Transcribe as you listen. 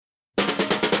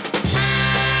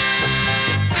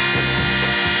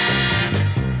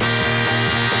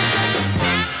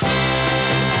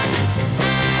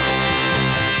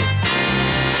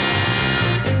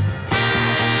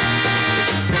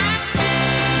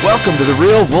Welcome to the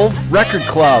Real Wolf Record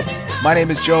Club. My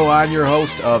name is Joe. I'm your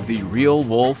host of the Real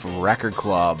Wolf Record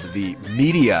Club, the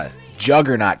media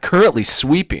juggernaut currently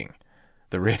sweeping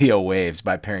the radio waves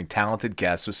by pairing talented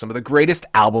guests with some of the greatest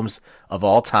albums of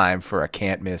all time for a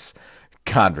can't-miss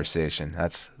conversation.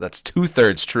 That's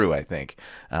 2/3 true, I think.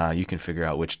 You can figure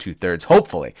out which 2/3,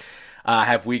 hopefully.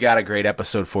 Have we got a great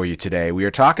episode for you today? We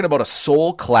are talking about a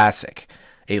soul classic,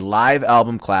 a live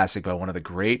album classic by one of the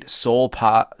great soul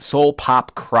pop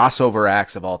crossover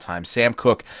acts of all time, Sam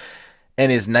Cooke,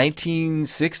 and his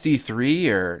 1963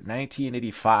 or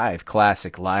 1985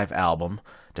 classic live album,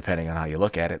 depending on how you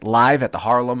look at it, Live at the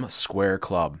Harlem Square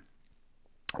Club.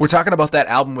 We're talking about that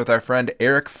album with our friend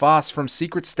Eric Foss from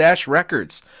Secret Stash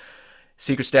Records.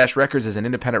 Secret Stash Records is an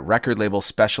independent record label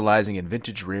specializing in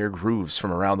vintage rare grooves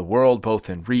from around the world,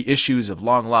 both in reissues of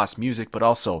long-lost music, but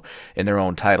also in their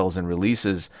own titles and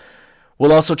releases.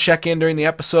 We'll also check in during the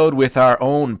episode with our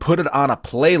own Put It On a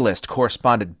Playlist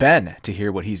correspondent Ben to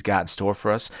hear what he's got in store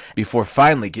for us before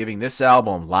finally giving this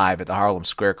album, Live at the Harlem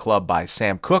Square Club by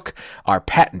Sam Cooke, our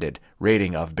patented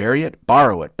rating of bury it,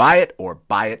 borrow it, buy it, or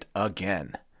buy it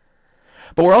again.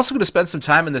 But we're also going to spend some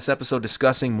time in this episode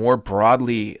discussing more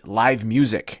broadly live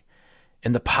music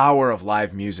and the power of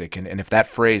live music. And if that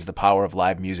phrase, the power of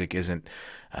live music, isn't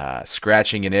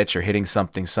scratching an itch or hitting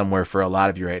something somewhere for a lot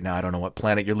of you right now, I don't know what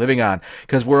planet you're living on,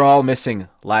 because we're all missing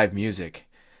live music.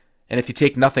 And if you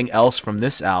take nothing else from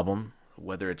this album,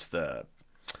 whether it's the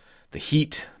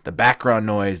heat, the background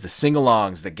noise, the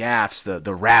sing-alongs, the gaffs,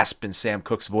 the rasp in Sam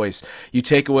Cooke's voice, you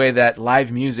take away that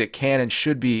live music can and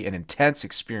should be an intense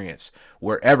experience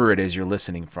wherever it is you're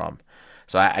listening from.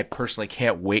 So I personally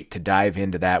can't wait to dive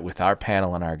into that with our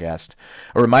panel and our guest.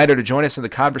 A reminder to join us in the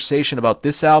conversation about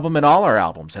this album and all our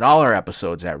albums and all our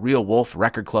episodes at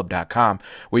realwolfrecordclub.com,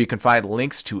 where you can find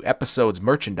links to episodes,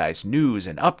 merchandise, news,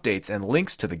 and updates, and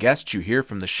links to the guests you hear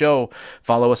from the show.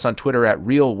 Follow us on Twitter at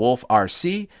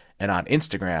RealWolfRC and on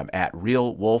Instagram at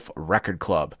Real Wolf Record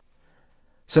Club.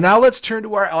 So now let's turn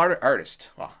to our artist.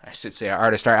 Well, I should say our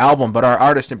artist, our album, but our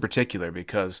artist in particular,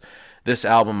 because this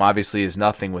album obviously is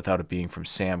nothing without it being from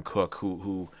Sam Cooke,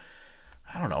 who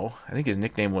I don't know, I think his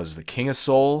nickname was the King of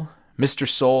Soul, Mr.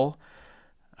 Soul.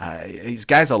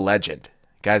 Guy's a legend.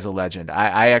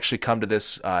 I actually come to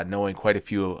this knowing quite a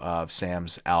few of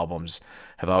Sam's albums.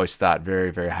 Have always thought very,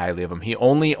 very highly of him. He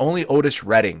only Otis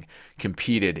Redding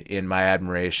competed in my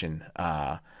admiration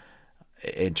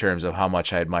in terms of how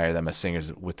much I admire them as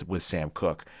singers with Sam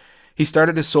Cooke. He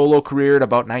started his solo career at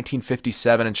about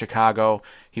 1957 in Chicago.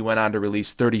 He went on to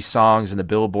release 30 songs in the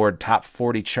Billboard Top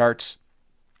 40 charts,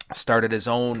 started his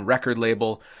own record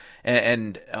label,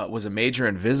 and was a major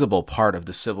and visible part of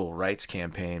the civil rights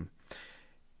campaign.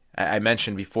 I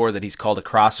mentioned before that he's called a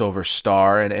crossover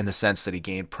star in the sense that he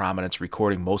gained prominence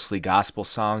recording mostly gospel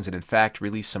songs and in fact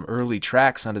released some early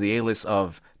tracks under the alias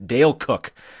of Dale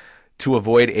Cook to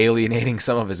avoid alienating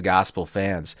some of his gospel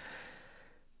fans.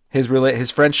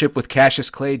 His friendship with Cassius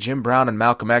Clay, Jim Brown, and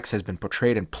Malcolm X has been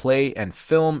portrayed in play and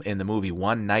film in the movie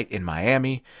One Night in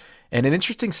Miami. And an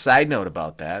interesting side note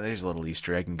about that, there's a little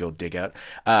Easter egg you can go dig out.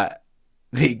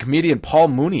 The comedian Paul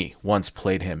Mooney once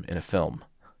played him in a film.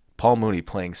 Paul Mooney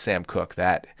playing Sam Cooke,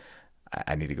 that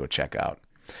I need to go check out.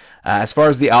 As far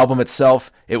as the album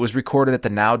itself, it was recorded at the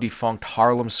now defunct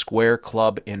Harlem Square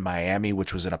Club in Miami,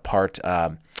 which was in a part,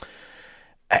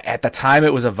 at the time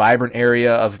it was a vibrant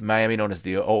area of Miami known as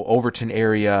the Overton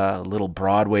area, Little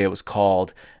Broadway it was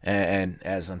called, and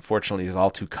as unfortunately is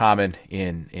all too common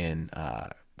in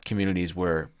communities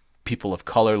where people of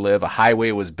color live, a highway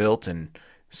was built and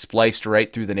spliced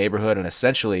right through the neighborhood and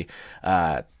essentially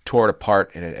tore it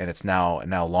apart, and it's now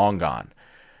long gone.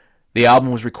 The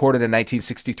album was recorded in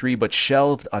 1963 but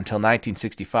shelved until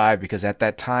 1965 because at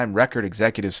that time record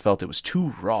executives felt it was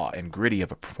too raw and gritty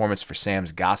of a performance for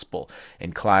Sam's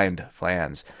gospel-inclined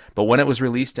fans. But when it was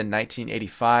released in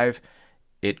 1985,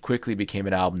 it quickly became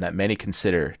an album that many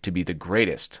consider to be the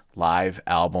greatest live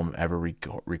album ever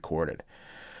recorded.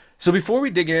 So before we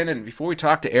dig in and before we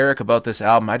talk to Eric about this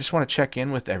album, I just want to check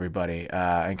in with everybody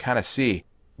and kind of see,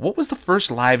 what was the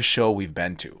first live show we've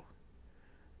been to?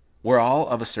 We're all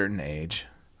of a certain age.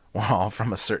 We're all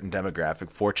from a certain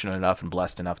demographic, fortunate enough and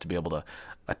blessed enough to be able to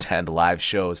attend live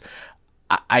shows.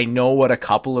 I know what a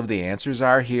couple of the answers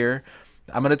are here.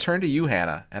 I'm going to turn to you,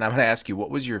 Hannah, and I'm going to ask you, what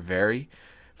was your very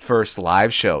first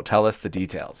live show? Tell us the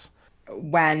details.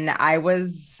 When I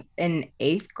was in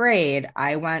 8th grade,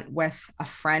 I went with a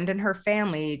friend and her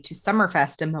family to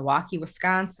Summerfest in Milwaukee,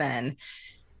 Wisconsin,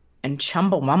 and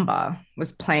Chumbawamba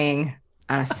was playing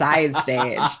on a side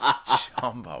stage.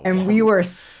 And we were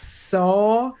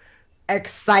so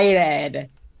excited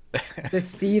to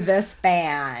see this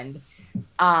band.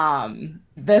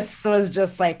 This was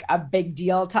just like a big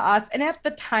deal to us. And at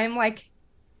the time, like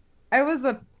I was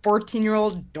a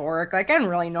 14-year-old dork. Like I didn't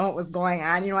really know what was going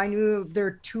on. I knew there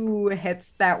were two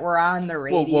hits that were on the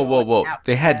Whoa, whoa, radio. whoa, whoa!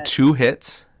 They had It. 2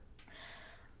 hits.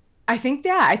 I think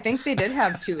they did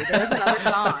have two. There was another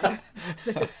song.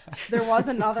 There was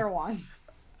another one.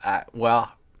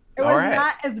 Well, It all was right.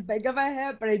 not as big of a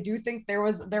hit, but I do think there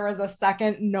was a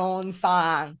second known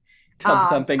song. Tub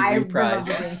thumping I reprise.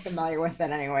 remember being familiar with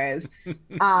it anyways.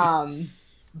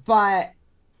 But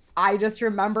I just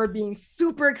remember being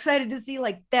super excited to see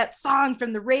like that song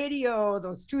from the radio,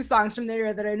 those two songs from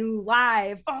there that I knew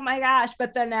live. Oh my gosh.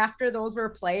 But then after those were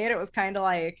played, it was kind of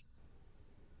like,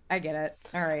 I get it.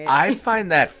 All right. I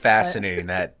find that fascinating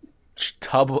that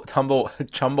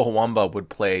Chumbawamba would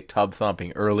play Tub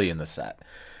Thumping early in the set.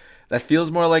 That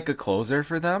feels more like a closer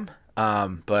for them,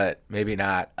 but maybe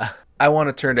not. I want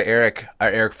to turn to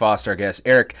Eric Foss, our guest.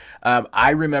 Eric,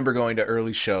 I remember going to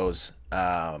early shows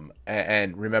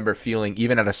and remember feeling,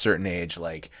 even at a certain age,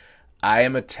 like I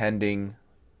am attending,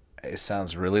 it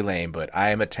sounds really lame, but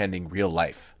I am attending real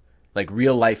life. Like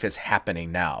real life is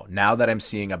happening now. Now that I'm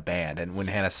seeing a band, and when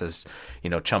Hannah says,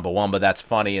 Chumbawamba, that's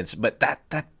funny, but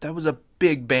that was a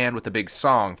big band with a big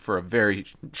song for a very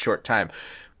short time.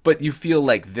 But you feel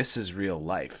like this is real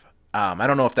life. I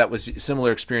don't know if that was a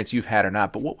similar experience you've had or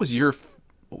not, but what was your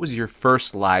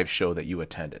first live show that you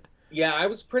attended? Yeah, I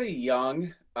was pretty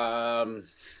young. I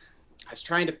was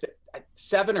trying to fit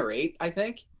 7 or 8, I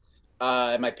think.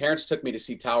 My parents took me to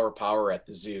see Tower of Power at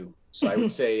the zoo. So I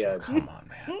would say, come on,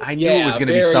 man! I knew it was going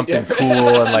to be something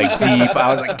cool and like deep.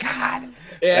 I was like, God.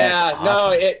 Yeah, awesome.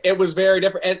 No, it was very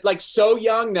different, and like so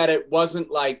young that it wasn't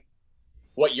like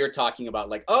what you're talking about.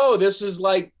 Like, oh, this is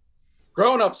like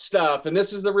grown-up stuff, and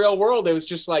this is the real world. It was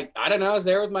just like, I don't know. I was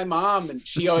there with my mom, and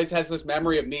she always has this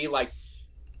memory of me like,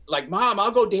 Mom,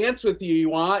 I'll go dance with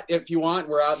you. If you want,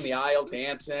 we're out in the aisle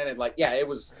dancing. And like, yeah, it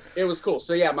was cool.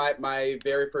 So yeah, my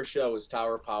very first show was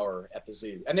Tower of Power at the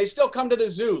zoo, and they still come to the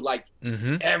zoo like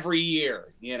every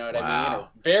year, you know what I mean? Or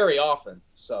very often.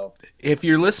 So if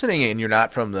you're listening and you're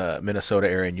not from the Minnesota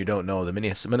area and you don't know, the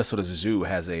Minnesota Zoo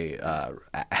has a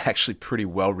actually pretty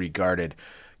well regarded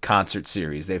concert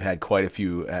series. They've had quite a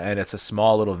few, and it's a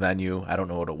small little venue. I don't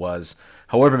know what it was,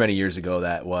 however many years ago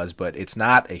that was, but it's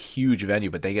not a huge venue,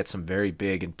 but they get some very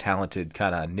big and talented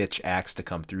kind of niche acts to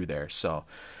come through there. So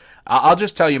I'll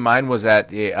just tell you, mine was at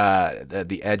the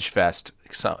Edge Fest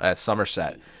at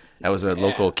Somerset. That was a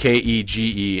local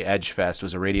KEGE Edge Fest,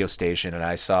 was a radio station, and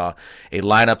I saw a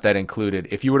lineup that included,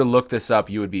 if you were to look this up,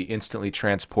 you would be instantly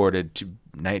transported to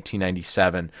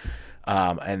 1997.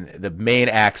 And the main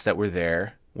acts that were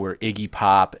there were Iggy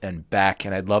Pop and Beck,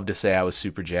 and I'd love to say I was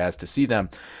super jazzed to see them.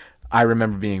 I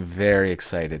remember being very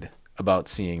excited about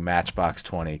seeing Matchbox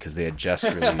 20 because they had just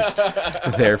released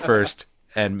their first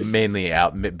and mainly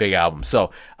big album.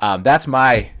 So that's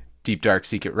my deep dark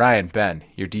secret. Ryan, Ben,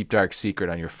 your deep dark secret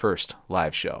on your first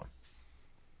live show.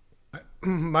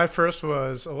 My first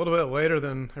was a little bit later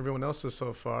than everyone else's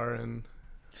so far, and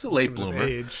it's a late bloomer.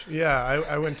 Age. Yeah,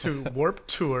 I went to Warped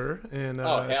Tour in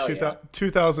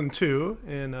 2002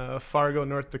 in Fargo,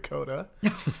 North Dakota.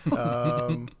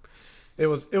 It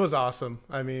was awesome.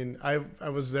 I mean, I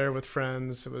was there with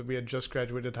friends. We had just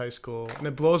graduated high school, and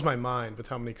it blows my mind with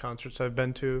how many concerts I've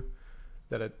been to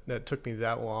that it took me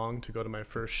that long to go to my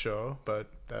first show. But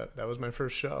that was my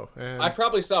first show. And I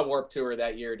probably saw Warped Tour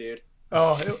that year, dude.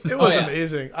 Oh, it was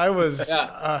amazing. I was.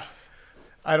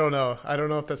 I don't know. I don't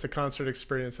know if that's a concert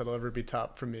experience that'll ever be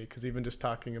topped for me, because even just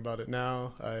talking about it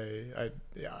now,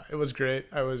 it was great.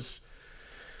 I was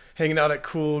hanging out at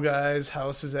cool guys'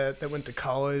 houses that went to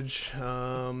college,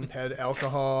 had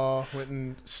alcohol, went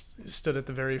and stood at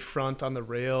the very front on the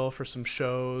rail for some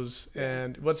shows.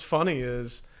 And what's funny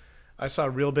is I saw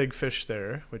Real Big Fish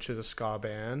there, which is a ska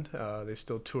band. They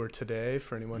still tour today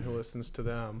for anyone who listens to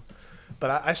them.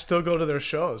 But I still go to their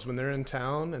shows when they're in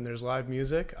town and there's live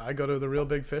music. I go to the Real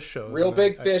Big Fish shows. Real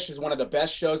Big Fish is one of the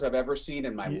best shows I've ever seen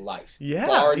in my life. Yeah,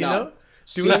 bar none.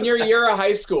 Senior year of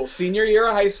high school,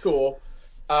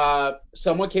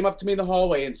 someone came up to me in the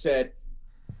hallway and said,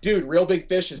 "Dude, Real Big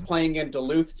Fish is playing in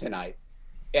Duluth tonight."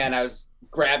 And I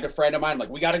grabbed a friend of mine, like,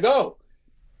 we got to go.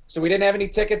 So we didn't have any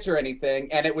tickets or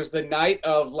anything, and it was the night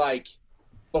of like,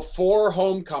 before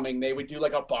homecoming, they would do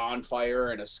like a bonfire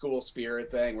and a school spirit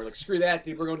thing. We're like, screw that,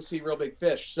 dude. We're going to see Real Big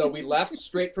Fish. So we left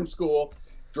straight from school,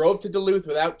 drove to Duluth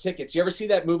without tickets. You ever see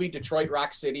that movie Detroit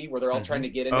Rock City where they're all trying to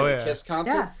get into the Kiss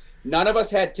concert? Yeah. None of us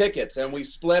had tickets, and we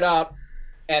split up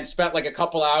and spent like a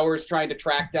couple hours trying to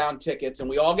track down tickets. And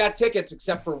we all got tickets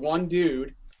except for one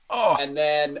dude. Oh. And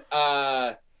then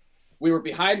we were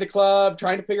behind the club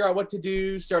trying to figure out what to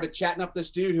do, started chatting up this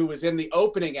dude who was in the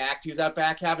opening act. He was out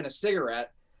back having a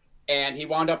cigarette, and he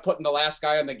wound up putting the last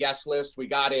guy on the guest list. We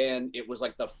got in. It was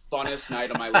like the funnest night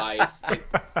of my life.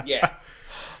 Yeah.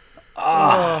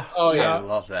 Oh yeah, I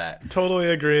love that.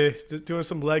 Totally agree. Doing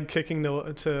some leg kicking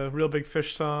to Real Big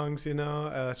Fish songs,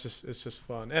 it's just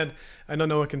fun. And I know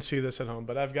no one can see this at home,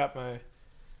 but I've got my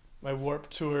Warped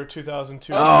Tour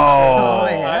 2002. Oh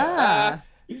yeah.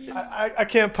 I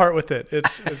can't part with it.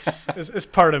 It's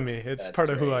part of me. It's That's part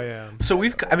great. Of who I am. So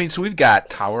we've got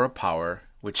Tower of Power,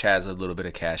 which has a little bit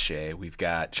of cachet. We've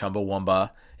got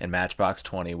Chumbawamba and Matchbox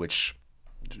 20, which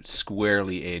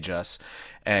squarely age us.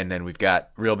 And then we've got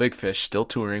Real Big Fish still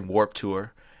touring, Warped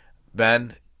Tour.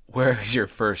 Ben, where is your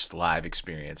first live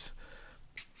experience?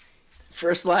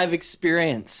 First live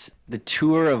experience, the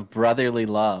Tour of Brotherly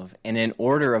Love, and in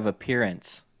order of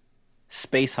appearance,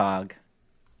 Space Hog,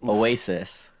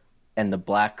 Oasis, and the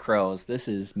Black Crowes. This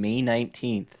is May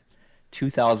 19th,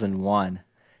 2001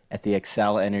 at the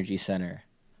Xcel Energy Center.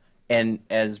 And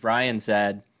as Ryan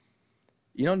said,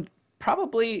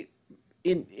 probably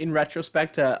in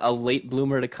retrospect, a late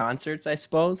bloomer to concerts, I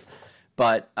suppose.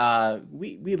 But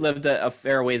we lived a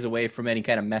fair ways away from any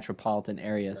kind of metropolitan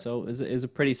area, so it was a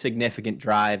pretty significant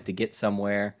drive to get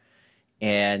somewhere.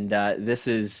 And this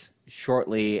is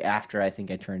shortly after I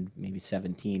think I turned maybe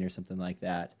 17 or something like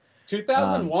that.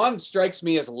 2001 strikes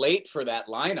me as late for that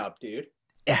lineup, dude.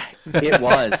 It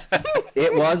was.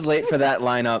 It was late for that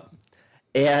lineup.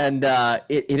 And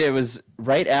it was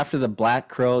right after the Black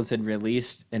Crowes had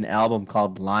released an album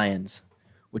called Lions,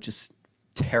 which is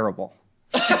terrible.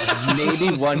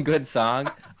 Maybe one good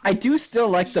song. I do still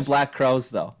like the Black Crowes,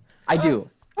 though. I do.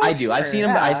 Sure, I've seen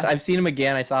them. I've seen them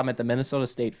again. I saw them at the Minnesota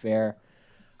State Fair.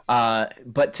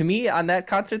 But to me, on that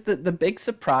concert, the big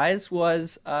surprise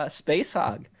was Space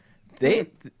Hog. They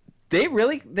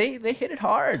really hit it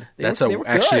hard. They were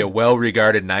actually a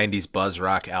well-regarded 90s buzz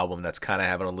rock album that's kind of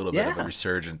having a little bit of a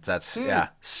resurgence. That's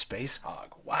Space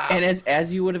Hog. Wow. And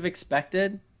as you would have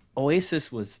expected,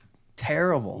 Oasis was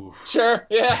terrible. Sure,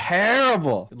 yeah.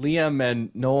 Terrible. Liam and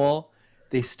Noel,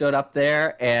 they stood up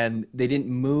there and they didn't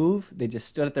move. They just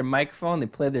stood at their microphone. They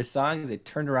played their songs. They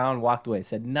turned around and walked away.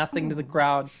 Said nothing to the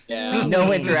crowd. Yeah.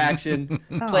 No interaction.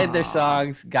 Played their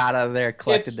songs, got out of there,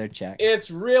 collected their check.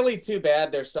 It's really too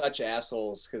bad they're such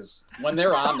assholes, because when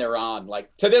they're on, they're on.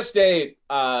 Like, to this day,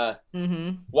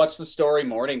 What's the Story,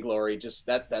 Morning Glory, just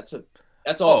that's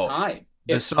all time.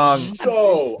 The song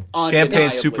so Champagne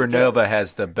Supernova good.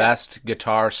 Has the best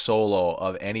guitar solo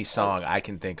of any song I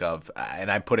can think of, and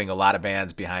I'm putting a lot of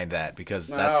bands behind that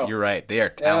because you're right. They are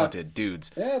talented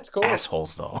dudes. Yeah, it's cool.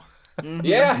 Assholes though.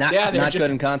 Yeah, not just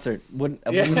good in concert. Wouldn't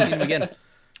have seen them again.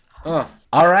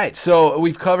 All right, so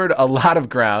we've covered a lot of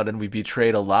ground, and we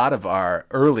betrayed a lot of our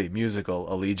early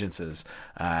musical allegiances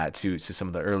to some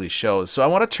of the early shows. So I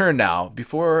want to turn now,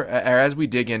 before or as we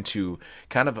dig into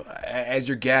kind of, as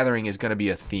you're gathering is going to be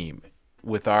a theme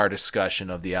with our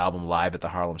discussion of the album Live at the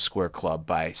Harlem Square Club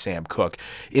by Sam Cooke.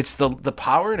 It's the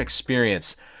power and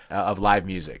experience of live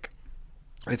music.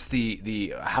 It's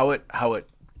the how it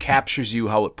captures you,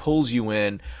 how it pulls you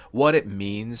in, what it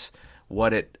means,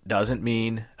 what it doesn't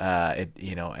mean,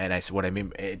 and I said what I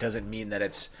mean. It doesn't mean that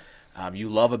it's you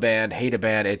love a band, hate a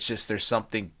band. It's just there's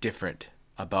something different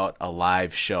about a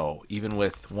live show, even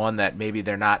with one that maybe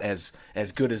they're not as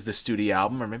good as the studio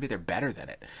album, or maybe they're better than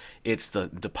it. It's the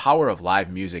power of live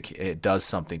music. It does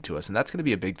something to us, and that's going to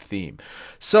be a big theme.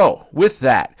 So with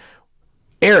that,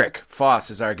 Eric Foss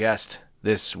is our guest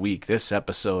this week, this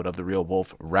episode of the Real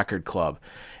Wolf Record Club.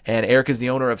 And Eric is the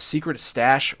owner of Secret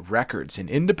Stash Records, an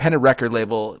independent record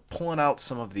label pulling out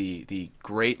some of the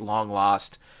great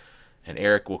long-lost, and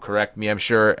Eric will correct me, I'm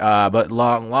sure, but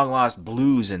long-lost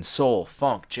blues and soul,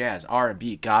 funk, jazz,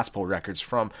 R&B, gospel records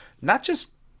from not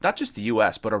just the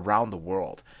U.S., but around the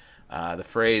world. The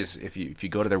phrase, if you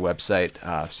go to their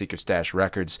website, Secret Stash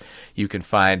Records, you can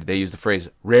find, they use the phrase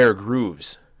rare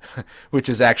grooves, which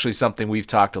is actually something we've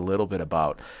talked a little bit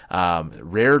about.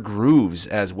 Rare grooves,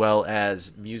 as well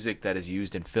as music that is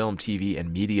used in film, TV,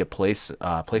 and media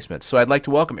placements. So I'd like to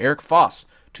welcome Eric Foss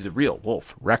to the Real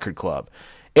Wolf Record Club.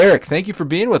 Eric, thank you for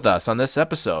being with us on this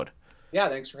episode. Yeah,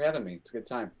 thanks for having me. It's a good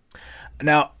time.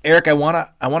 Now, Eric, I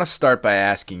wanna start by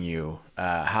asking you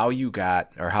how you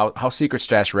got, or how Secret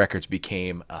Stash Records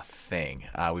became a thing.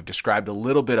 We've described a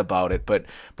little bit about it, but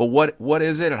what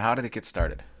is it, and how did it get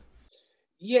started?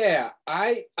 Yeah,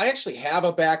 I actually have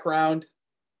a background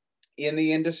in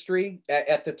the industry.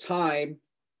 At the time,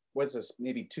 was this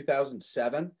maybe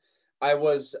 2007? I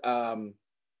was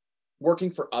working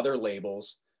for other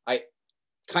labels. I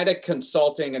kind of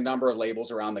consulting a number of labels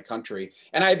around the country,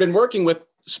 and I had been working with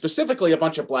specifically a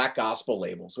bunch of black gospel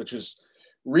labels, which was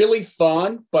really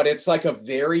fun, but it's like a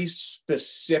very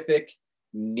specific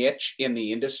niche in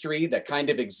the industry that kind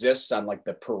of exists on like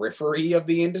the periphery of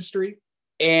the industry.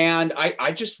 And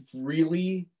I just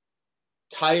really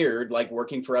tired like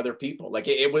working for other people. Like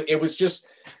it was just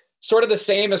sort of the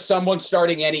same as someone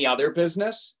starting any other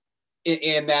business,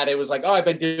 in that it was like, oh, I've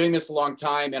been doing this a long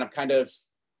time and I'm kind of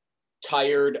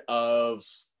tired of,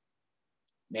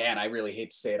 man, I really hate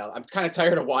to say it, I'm kind of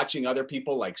tired of watching other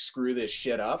people like screw this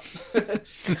shit up.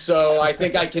 So I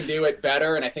think I can do it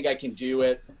better, and I think I can do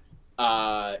it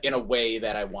in a way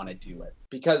that I want to do it.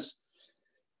 Because,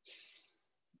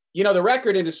 you know, the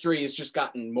record industry has just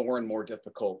gotten more and more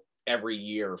difficult every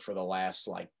year for the last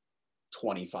like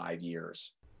 25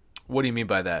 years. What do you mean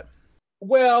by that?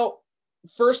 Well,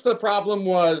 first the problem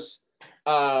was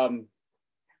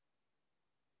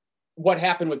what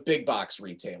happened with big box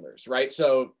retailers, right?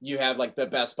 So you have like the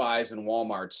Best Buys and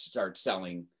Walmarts start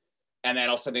selling, and then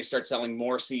all of a sudden they start selling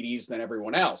more CDs than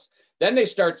everyone else. Then they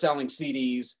start selling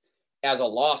CDs as a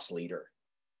loss leader,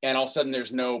 and all of a sudden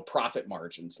there's no profit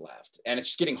margins left. And it's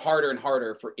just getting harder and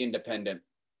harder for independent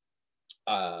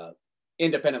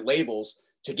labels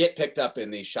to get picked up in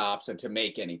these shops and to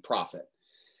make any profit.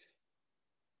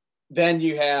 Then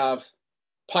you have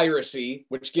piracy,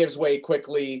 which gives way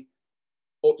quickly,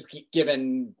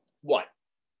 given what?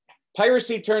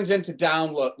 Piracy turns into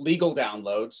legal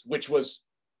downloads, which was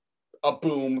a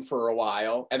boom for a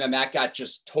while. And then that got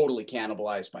just totally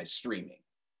cannibalized by streaming.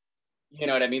 You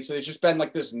know what I mean? So there's just been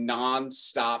like this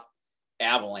nonstop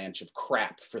avalanche of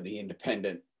crap for the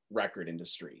independent record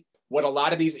industry. What a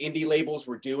lot of these indie labels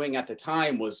were doing at the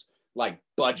time was like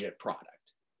budget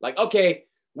product. Like, okay,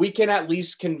 we can at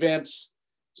least convince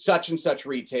such and such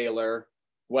retailer,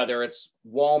 whether it's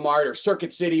Walmart or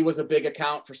Circuit City was a big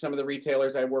account for some of the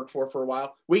retailers I worked for a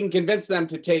while. We can convince them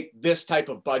to take this type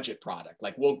of budget product.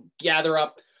 Like, we'll gather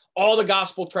up all the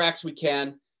gospel tracks we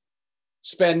can,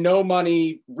 spend no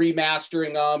money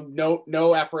remastering them,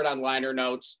 no effort on liner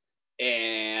notes,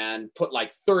 and put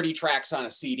like 30 tracks on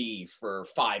a CD for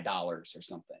 $5 or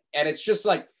something. And it's just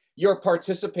like, you're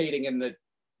participating in the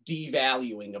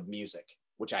devaluing of music,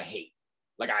 which I hate.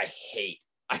 Like, I hate.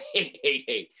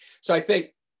 So I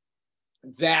think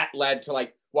that led to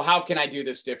like, well, how can I do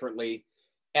this differently?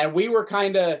 And we were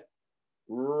kind of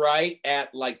right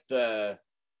at like the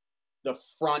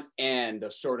front end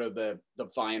of sort of the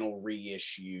vinyl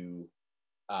reissue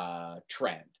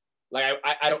trend. Like,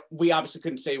 we obviously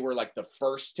couldn't say we're like the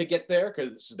first to get there,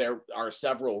 because there are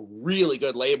several really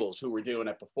good labels who were doing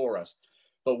it before us.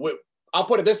 But I'll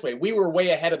put it this way, we were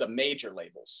way ahead of the major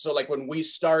labels. So like when we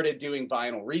started doing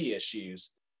vinyl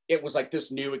reissues, it was like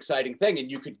this new exciting thing. And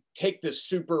you could take this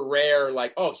super rare,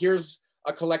 like, oh, here's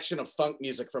a collection of funk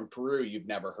music from Peru you've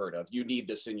never heard of. You need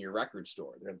this in your record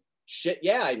store. Shit,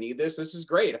 yeah, I need this. This is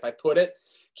great. If I put it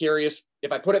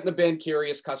in the bin,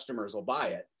 curious customers will buy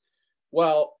it.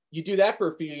 Well, you do that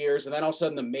for a few years, and then all of a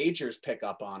sudden the majors pick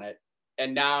up on it.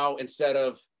 And now instead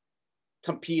of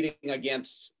competing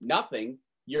against nothing,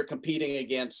 you're competing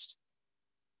against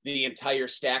the entire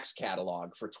Stax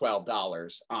catalog for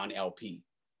 $12 on LP.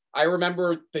 I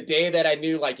remember the day that I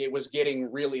knew like it was getting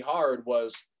really hard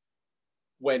was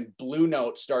when Blue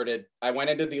Note started. I went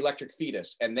into the Electric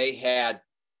Fetus and they had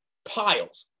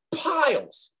piles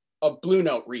of Blue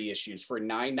Note reissues for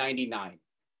 $9.99.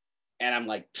 And I'm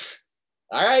like,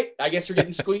 all right, I guess we're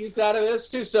getting squeezed out of this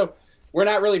too. So we're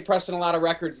not really pressing a lot of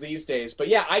records these days. But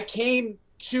yeah, I came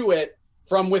to it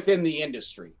from within the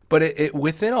industry. But it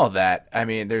within all that, I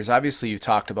mean, there's obviously, you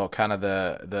talked about kind of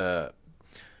the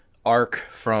arc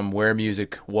from where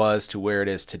music was to where it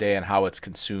is today, and how it's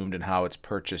consumed and how it's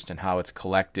purchased and how it's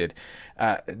collected.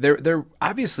 There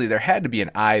obviously there had to be an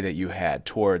eye that you had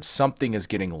towards something is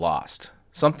getting lost.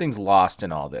 Something's lost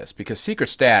in all this, because Secret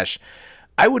Stash,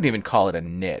 I wouldn't even call it a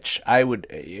niche. I would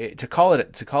to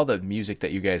call the music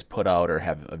that you guys put out or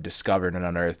have discovered and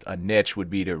unearthed a niche would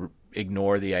be to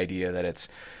ignore the idea that it's,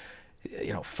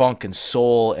 you know, funk and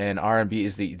soul and R&B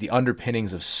is the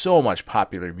underpinnings of so much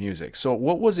popular music. So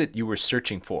what was it you were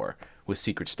searching for with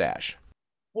Secret Stash?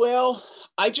 Well,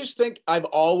 I just think I've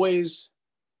just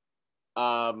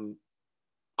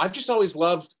always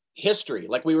loved history.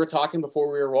 Like we were talking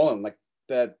before we were rolling, like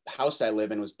the house I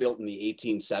live in was built in the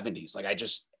 1870s. Like I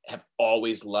just have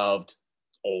always loved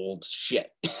old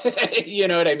shit. You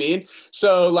know what I mean?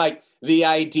 So like the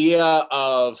idea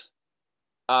of,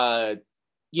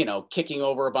 you know, turning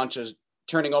over a bunch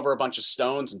of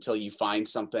stones until you find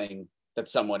something that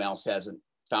someone else hasn't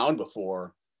found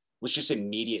before was just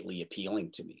immediately appealing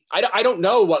to me. I don't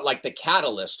know what like the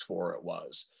catalyst for it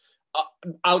was,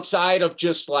 outside of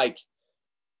just like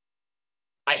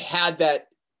I had that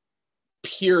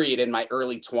period in my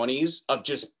early 20s of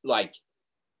just like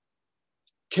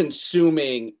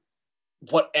consuming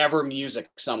whatever music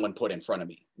someone put in front of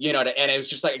me, you know, and it was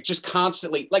just like, just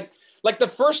constantly like the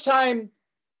first time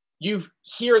you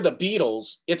hear the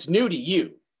Beatles, it's new to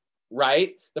you,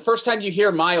 right? The first time you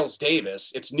hear Miles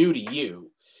Davis, it's new to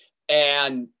you.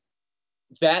 And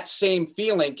that same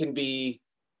feeling can be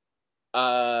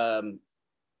sort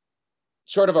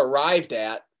of arrived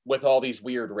at with all these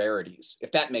weird rarities,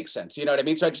 if that makes sense. You know what I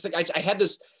mean? So I just think I had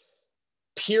this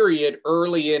period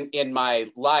early in my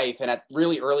life and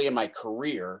really early in my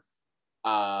career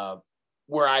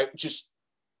where I just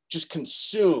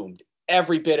consumed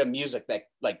every bit of music that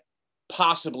like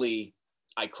possibly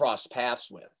I crossed paths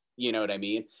with. You know what I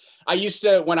mean? I used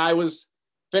to, when I was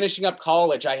finishing up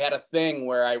college, I had a thing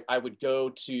where I would go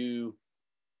to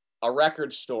a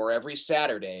record store every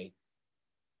Saturday,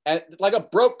 and like a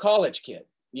broke college kid,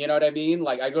 you know what I mean?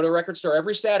 Like I go to a record store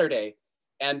every Saturday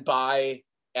and buy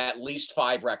at least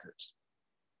 5 records,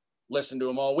 listen to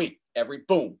them all week, every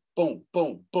boom, boom,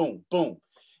 boom, boom, boom.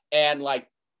 And like,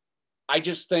 I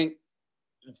just think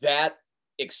that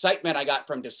excitement I got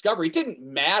from discovery didn't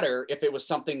matter if it was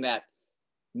something that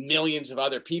millions of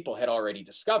other people had already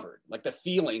discovered. Like the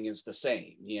feeling is the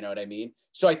same, you know what I mean?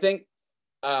 So I think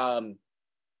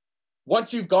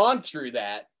once you've gone through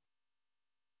that,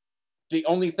 the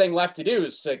only thing left to do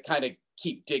is to kind of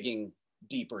keep digging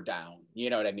deeper down. You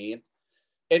know what I mean?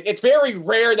 It's very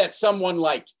rare that someone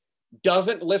like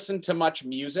doesn't listen to much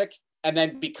music and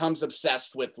then becomes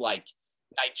obsessed with like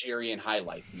Nigerian high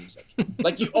life music.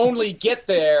 Like you only get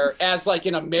there as like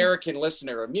an American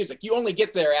listener of music. You only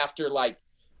get there after like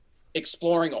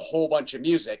exploring a whole bunch of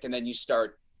music, and then you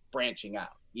start branching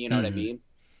out. You know what I mean?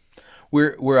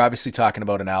 We're obviously talking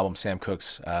about an album, Sam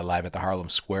Cooke's live at the Harlem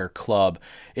Square Club.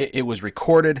 It was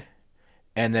recorded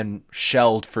and then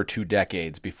shelved for 2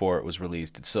 decades before it was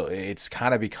released. So it's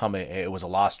kind of become it was a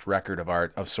lost record of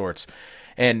art of sorts.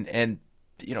 And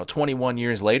you know, 21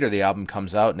 years later, the album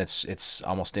comes out and it's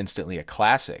almost instantly a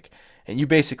classic. And you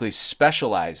basically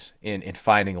specialize in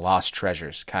finding lost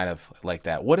treasures, kind of like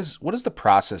that. What is the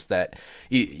process that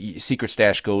Secret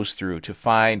Stash goes through to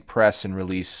find, press, and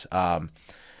release those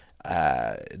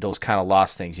kind of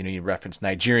lost things? You know, you referenced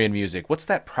Nigerian music. What's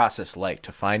that process like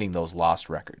to finding those lost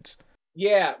records?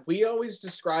 Yeah, we always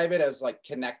describe it as like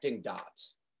connecting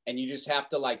dots. And you just have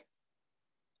to like,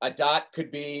 a dot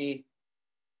could be,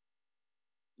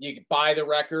 you buy the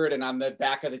record and on the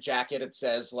back of the jacket, it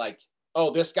says like, oh,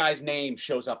 this guy's name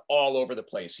shows up all over the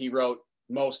place. He wrote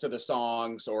most of the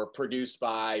songs or produced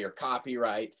by or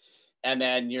copyright. And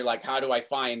then you're like, how do I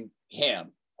find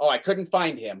him? Oh, I couldn't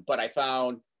find him, but I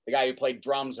found the guy who played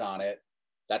drums on it.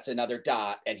 That's another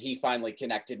dot. And he finally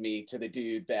connected me to the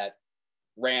dude that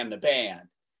ran the band.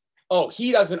 Oh,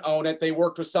 he doesn't own it. They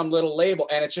worked with some little label.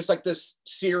 And it's just like this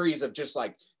series of just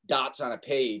like dots on a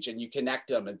page, and you connect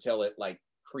them until it like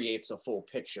creates a full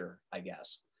picture, I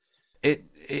guess.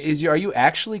 Are you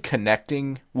actually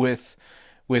connecting with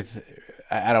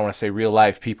I don't want to say real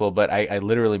live people, but I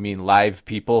literally mean live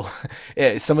people.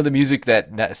 Some of the music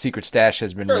that Secret Stash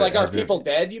has been... Sure, like, are people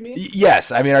dead, you mean?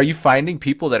 Yes. I mean, are you finding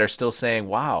people that are still saying,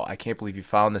 wow, I can't believe you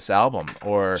found this album?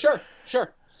 Or Sure.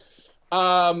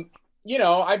 You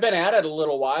know, I've been at it a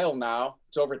little while now.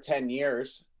 It's over 10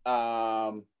 years.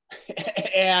 And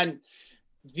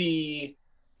the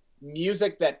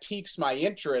music that piques my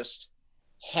interest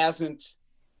hasn't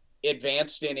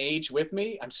advanced in age with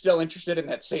me. I'm still interested in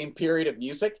that same period of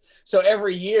music. So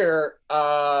every year,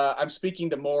 I'm speaking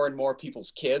to more and more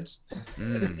people's kids.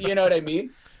 You know what I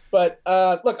mean? But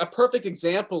look, a perfect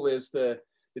example is the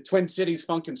Twin Cities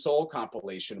Funk and Soul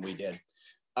compilation we did.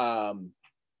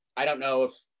 I don't know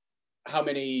how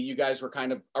many of you guys were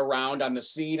kind of around on the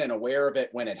scene and aware of it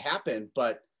when it happened,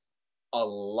 but a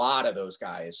lot of those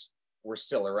guys were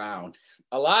still around.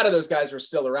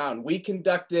 We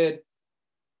conducted,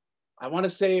 I want to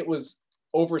say it was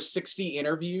over 60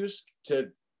 interviews to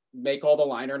make all the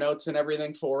liner notes and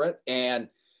everything for it. And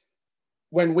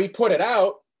when we put it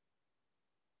out,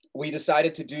 we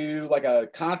decided to do like a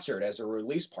concert as a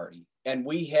release party. And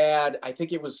we had, I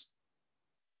think it was,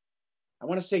 I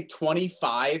want to say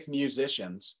 25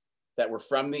 musicians that were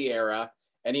from the era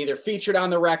and either featured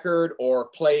on the record or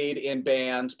played in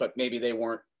bands, but maybe they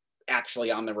weren't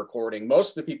actually on the recording.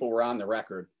 Most of the people were on the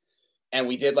record. And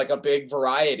we did like a big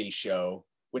variety show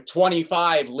with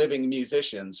 25 living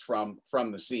musicians from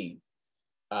the scene.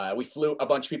 We flew, a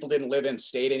bunch of people didn't live in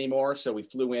state anymore. So we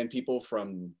flew in people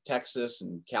from Texas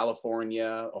and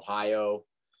California, Ohio.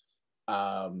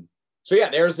 So yeah,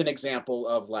 there's an example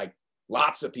of like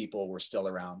lots of people were still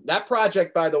around. That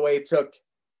project, by the way, took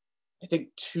I think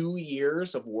 2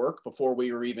 years of work before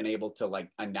we were even able to like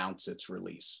announce its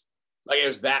release. Like it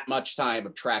was that much time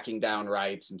of tracking down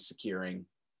rights and securing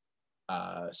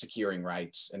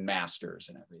rights and masters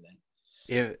and everything.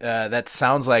 That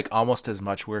sounds like almost as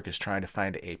much work as trying to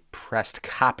find a pressed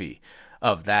copy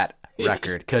of that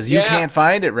record, because you can't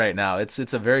find it right now. It's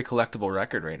a very collectible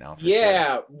record right now.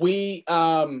 Yeah, sure. We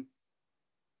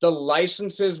the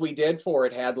licenses we did for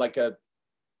it had like a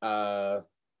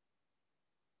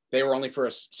they were only for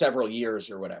several years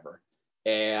or whatever,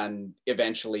 and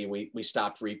eventually we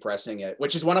stopped repressing it,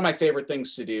 which is one of my favorite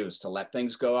things to do, is to let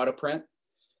things go out of print,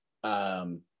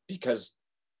 because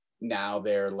now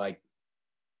they're like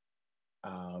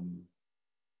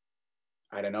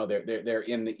I don't know, they're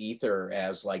in the ether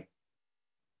as like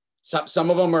some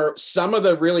of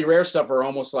the really rare stuff are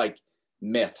almost like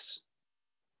myths,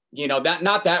 you know, that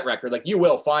not that record, like you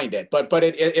will find it, but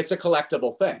it's a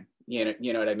collectible thing,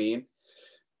 you know what I mean?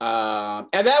 And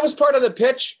that was part of the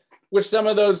pitch with some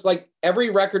of those, like every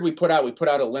record we put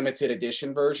out a limited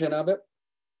edition version of it.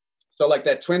 So like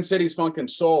that Twin Cities Funk and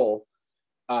Soul,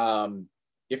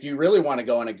 if you really want to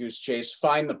go on a goose chase,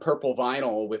 find the purple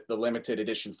vinyl with the limited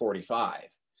edition 45.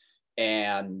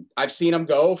 And I've seen them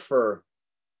go for,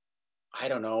 I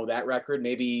don't know, that record,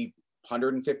 maybe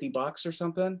 $150 or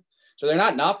something. So they're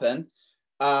not nothing.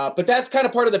 But that's kind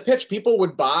of part of the pitch. People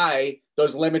would buy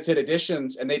those limited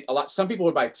editions, and some people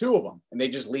would buy 2 of them, and they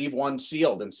just leave one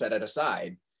sealed and set it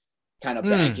aside, kind of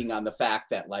banking on the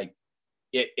fact that like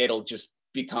it'll just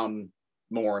become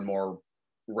more and more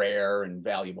rare and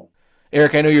valuable.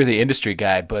 Eric, I know you're the industry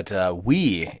guy, but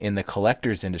we in the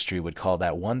collector's industry would call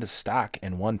that one to stock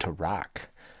and one to rock.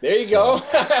 There you go.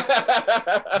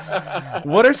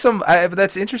 What are some?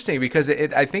 That's interesting, because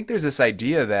I think there's this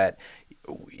idea that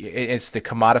it's the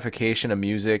commodification of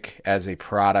music as a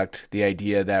product. The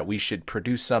idea that we should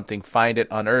produce something, find it,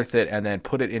 unearth it, and then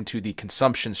put it into the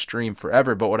consumption stream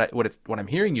forever. But what I'm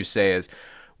hearing you say is,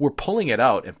 we're pulling it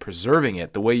out and preserving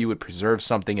it the way you would preserve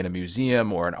something in a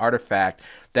museum or an artifact,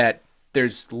 that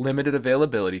there's limited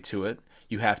availability to it.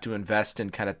 You have to invest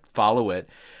and kind of follow it.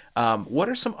 What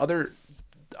are some other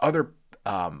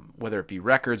whether it be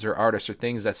records or artists or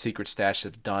things that Secret Stash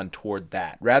have done toward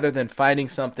that, rather than finding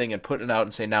something and putting it out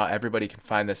and say, now everybody can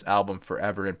find this album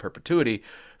forever in perpetuity,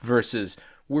 versus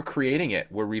we're creating it,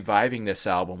 we're reviving this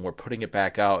album, we're putting it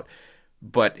back out,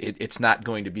 but it's not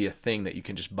going to be a thing that you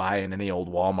can just buy in any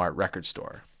old Walmart record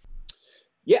store?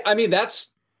 Yeah, I mean,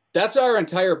 that's our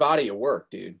entire body of work,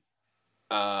 dude.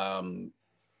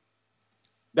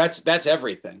 That's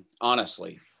everything,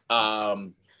 honestly.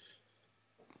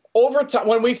 Over time,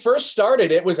 when we first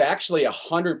started, it was actually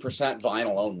 100%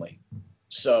 vinyl only.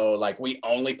 So like we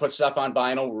only put stuff on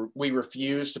vinyl. We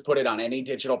refused to put it on any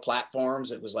digital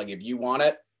platforms. It was like, if you want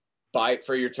it, buy it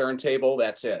for your turntable.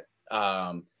 That's it.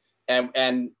 And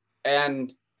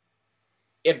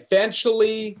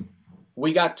eventually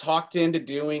we got talked into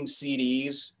doing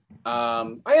CDs.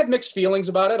 I have mixed feelings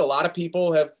about it. A lot of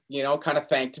people have, you know, kind of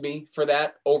thanked me for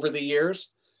that over the years.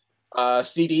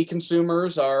 CD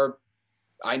consumers are,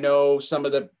 I know some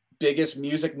of the biggest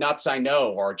music nuts I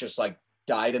know are just like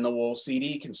dyed-in-the-wool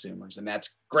CD consumers, and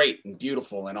that's great and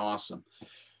beautiful and awesome.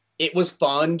 It was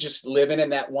fun just living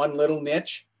in that one little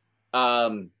niche.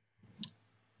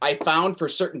 I found for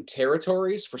certain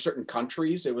territories, for certain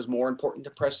countries, it was more important to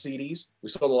press CDs. We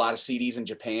sold a lot of CDs in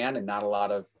Japan and not a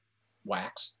lot of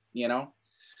wax, you know?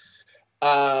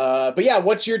 But yeah,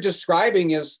 what you're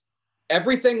describing is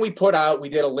everything we put out, we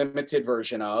did a limited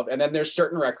version of. And then there's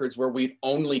certain records where we'd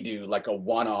only do like a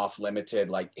one-off limited,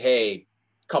 like, hey,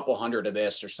 couple hundred of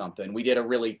this or something. We did a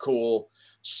really cool,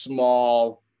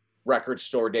 small record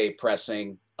store day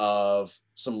pressing of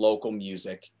some local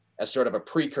music as sort of a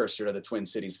precursor to the Twin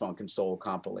Cities Funk and Soul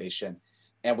compilation.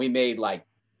 And we made like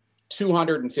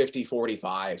 250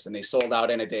 45s, and they sold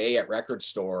out in a day at record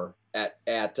store at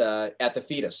the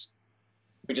Fetus.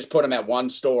 We just put them at one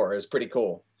store. It was pretty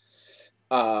cool.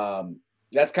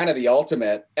 That's kind of the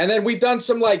ultimate. And then we've done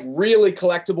some like really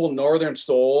collectible Northern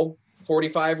Soul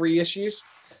 45 reissues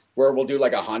where we'll do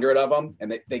like 100 of them,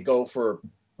 and they go for,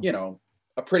 you know,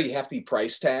 a pretty hefty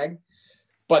price tag,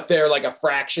 but they're like a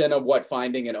fraction of what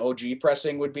finding an OG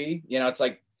pressing would be. You know, it's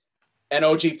like an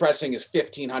OG pressing is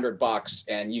 $1,500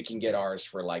 and you can get ours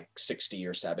for like 60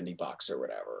 or $70 or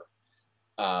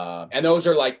whatever. And those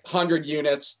are like 100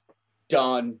 units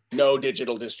done, no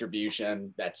digital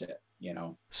distribution. That's it. You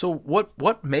know. So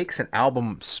what makes an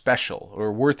album special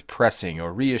or worth pressing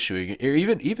or reissuing, or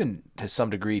even to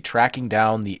some degree tracking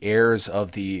down the heirs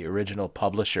of the original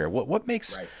publisher? What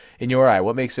makes, right, in your eye,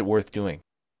 what makes it worth doing?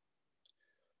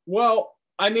 Well,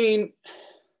 I mean,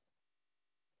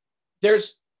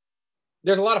 there's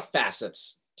there's a lot of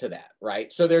facets to that,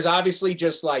 right? So there's obviously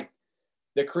just like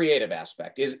the creative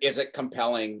aspect. Is it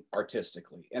compelling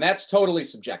artistically? And that's totally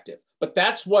subjective. But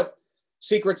that's what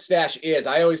Secret Stash is.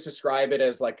 I always describe it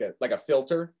as like a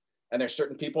filter. And there's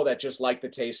certain people that just like the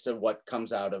taste of what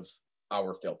comes out of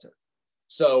our filter.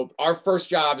 So our first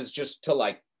job is just to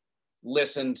like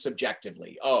listen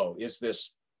subjectively. Oh, is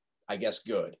this, I guess,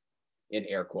 good, in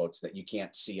air quotes that you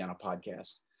can't see on a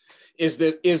podcast? Is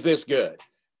this good?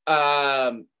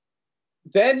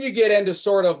 Then you get into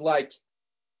sort of like,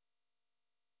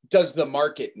 does the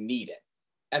market need it?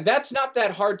 And that's not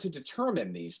that hard to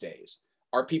determine these days.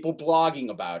 Are people blogging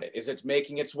about it? Is it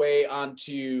making its way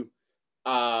onto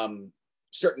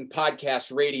certain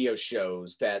podcast radio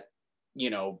shows that,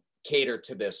 cater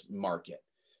to this market?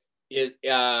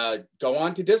 Go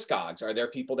on to Discogs. Are there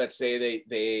people that say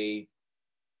they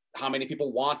how many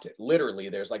people want it? Literally,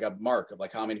 there's like a mark of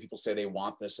like how many people say they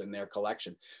want this in their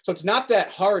collection. So it's not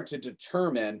that hard to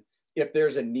determine if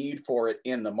there's a need for it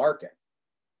in the market.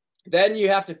 Then you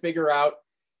have to figure out,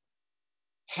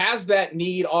 has that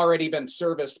need already been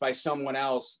serviced by someone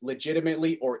else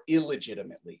legitimately or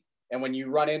illegitimately? And when you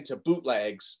run into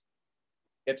bootlegs,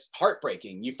 it's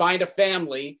heartbreaking. You find a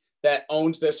family that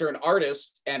owns this or an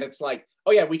artist, and it's like,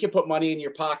 oh yeah, we can put money in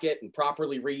your pocket and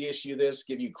properly reissue this,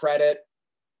 give you credit,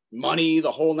 money,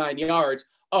 the whole 9 yards.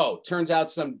 Oh, turns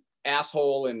out some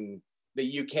asshole in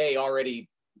the UK already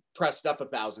pressed up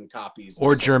 1,000 copies.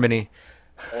 Or Germany.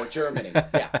 Or Germany,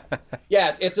 yeah.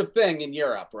 Yeah, it's a thing in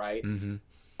Europe, right? Mm-hmm.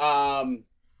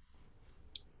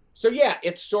 So yeah,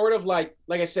 it's sort of like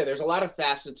I said, there's a lot of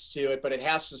facets to it, but it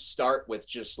has to start with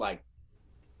just like,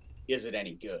 is it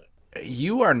any good?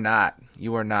 You are not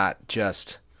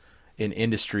just an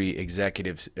industry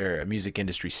executive or a music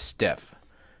industry stiff.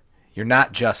 You're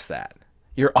not just that.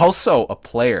 You're also a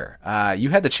player. You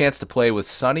had the chance to play with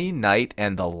Sunny, Knight,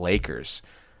 and the Lakers.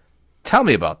 Tell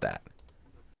me about that.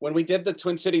 When we did the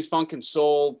Twin Cities Funk and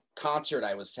Soul concert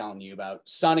I was telling you about,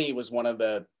 Sunny was one of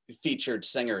the featured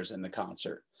singers in the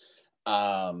concert.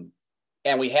 And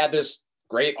we had this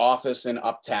great office in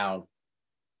Uptown.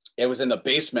 It was in the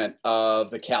basement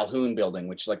of the Calhoun building,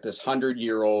 which is like this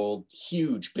 100-year-old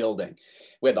huge building.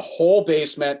 We had the whole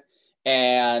basement,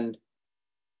 and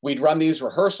we'd run these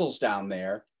rehearsals down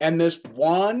there. And this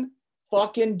one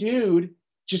fucking dude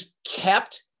just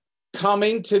kept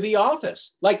coming to the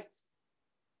office. Like,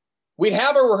 we'd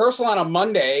have a rehearsal on a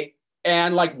Monday,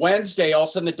 and like Wednesday, all of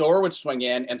a sudden the door would swing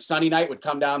in and Sunny Knight would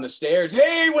come down the stairs.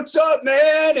 Hey, what's up,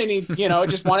 man? And he,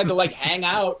 just wanted to like hang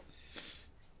out.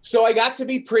 So I got to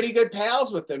be pretty good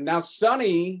pals with him. Now,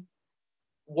 Sunny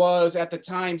was at the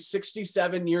time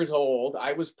 67 years old.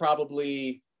 I was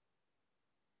probably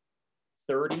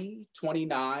 30,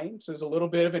 29. So there's a little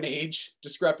bit of an age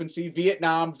discrepancy.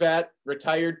 Vietnam vet,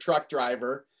 retired truck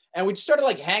driver. And we just started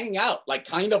like hanging out, like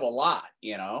kind of a lot,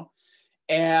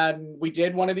 And we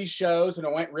did one of these shows and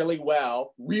it went really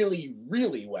well, really,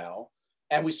 really well.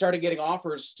 And we started getting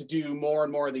offers to do more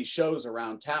and more of these shows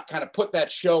around town, kind of put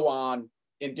that show on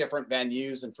in different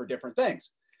venues and for different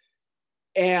things.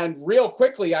 And real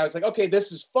quickly, I was like, okay,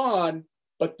 this is fun,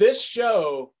 but this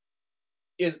show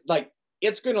is like,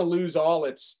 it's going to lose all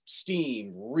its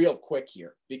steam real quick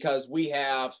here because we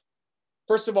have,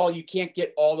 first of all, you can't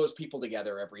get all those people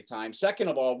together every time. Second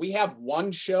of all, we have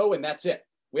one show and that's it.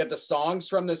 We have the songs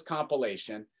from this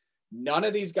compilation. None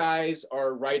of these guys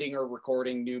are writing or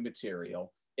recording new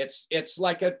material. It's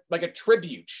like a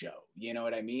tribute show. You know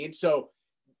what I mean? So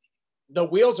the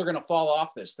wheels are going to fall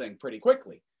off this thing pretty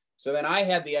quickly. So then I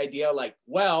had the idea like,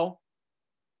 well,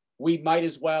 we might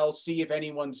as well see if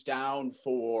anyone's down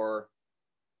for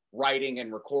writing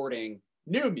and recording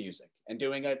new music and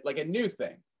doing a new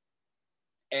thing.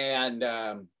 And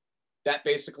that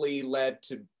basically led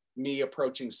to me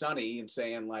approaching Sunny and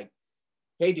saying like,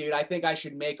 hey dude, I think I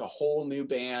should make a whole new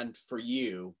band for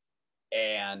you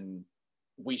and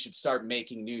we should start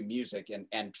making new music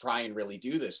and try and really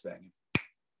do this thing.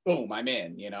 Boom, I'm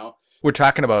in, We're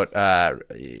talking about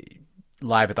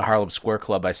Live at the Harlem Square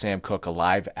Club by Sam Cooke, a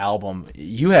live album.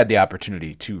 You had the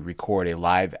opportunity to record a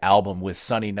live album with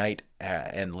Sunny Knight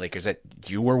and Lakers.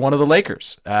 You were one of the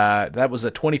Lakers. That was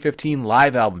a 2015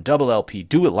 live album, double LP,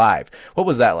 Do It Live. What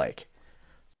was that like?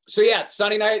 So yeah,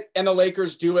 Sunny Knight and the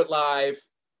Lakers Do It Live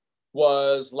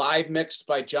was live mixed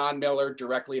by John Miller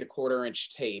directly to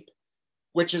quarter-inch tape,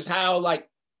 which is how like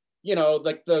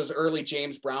those early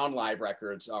James Brown live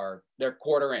records are. They're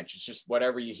quarter-inch. It's just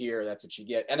whatever you hear, that's what you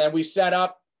get. And then we set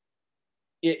up,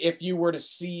 if you were to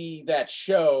see that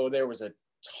show, there was a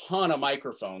ton of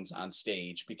microphones on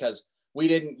stage because we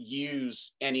didn't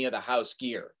use any of the house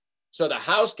gear. So the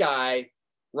house guy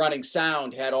running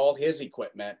sound had all his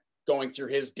equipment going through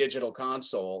his digital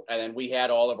console, and then we had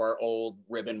all of our old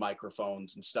ribbon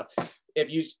microphones and stuff.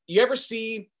 If you ever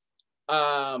see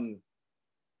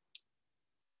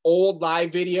old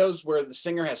live videos where the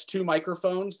singer has two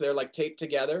microphones, they're like taped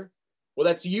together. Well,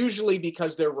 that's usually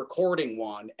because they're recording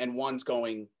one and one's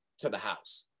going to the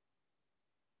house.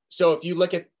 So if you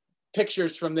look at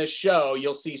pictures from this show,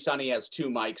 you'll see Sonny has two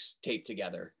mics taped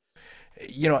together.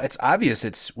 You know, it's obvious.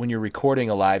 It's when you're recording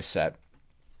a live set,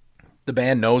 the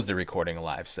band knows they're recording a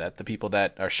live set. The people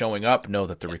that are showing up know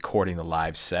that they're recording the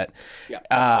live set.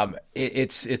 Yeah.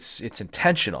 It's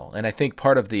intentional. And I think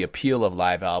part of the appeal of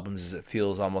live albums is it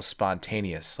feels almost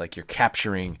spontaneous, like you're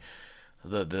capturing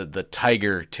the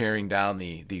tiger tearing down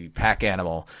the pack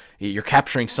animal. You're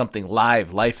capturing something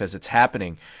life as it's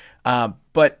happening.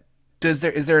 But is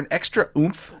there an extra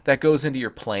oomph that goes into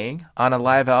your playing on a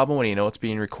live album when you know it's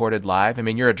being recorded live? I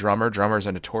mean, you're a drummer. Drummers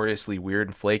are notoriously weird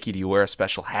and flaky. Do you wear a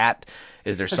special hat?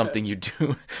 Is there something you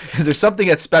do? Is there something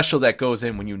that's special that goes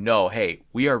in when you know, hey,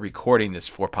 we are recording this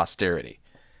for posterity?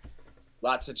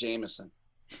 Lots of Jameson.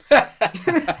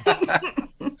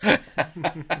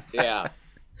 Yeah.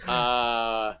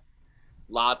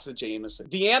 Lots of Jameson.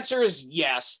 The answer is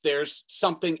yes, there's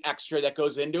something extra that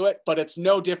goes into it, but it's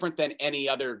no different than any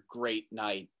other great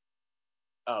night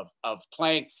of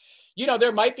playing. You know,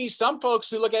 there might be some folks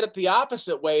who look at it the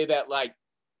opposite way, that like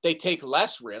they take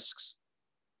less risks.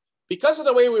 Because of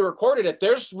the way we recorded it,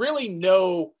 there's really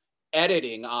no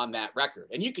editing on that record,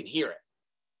 and you can hear it.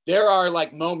 There are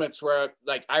like moments where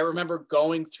like I remember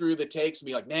going through the takes and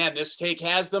be like, man, this take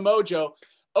has the mojo.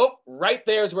 Oh, right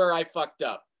there's where I fucked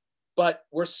up. But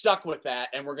we're stuck with that,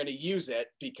 and we're going to use it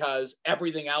because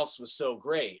everything else was so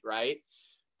great, right?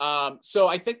 So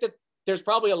I think that there's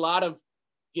probably a lot of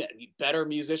better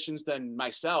musicians than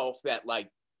myself that like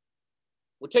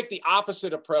would take the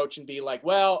opposite approach and be like,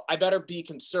 well, I better be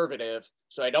conservative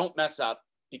so I don't mess up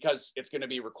because it's going to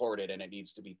be recorded and it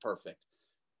needs to be perfect.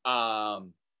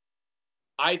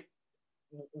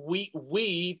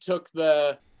 We took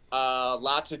the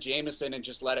lots of Jameson and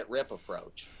just let it rip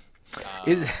approach.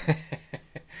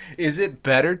 Is it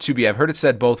better to be, I've heard it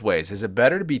said both ways, is it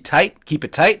better to be tight, keep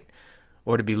it tight,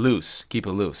 or to be loose, keep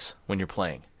it loose when you're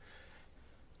playing?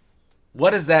 What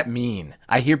does that mean?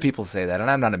 I hear people say that,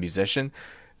 and I'm not a musician.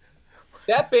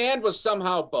 That band was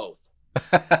somehow both.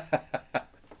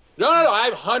 No,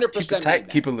 I 100% keep it tight,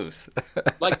 keep it loose.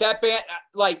 Like that band,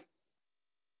 like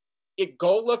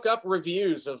go look up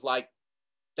reviews of like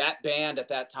that band at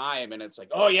that time, and it's like,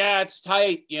 oh yeah, it's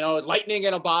tight, you know, lightning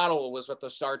in a bottle was what the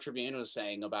Star Tribune was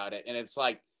saying about it. And it's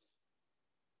like,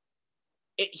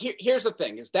 here's the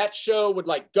thing, is that show would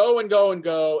like go and go and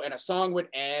go, and a song would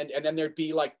end, and then there'd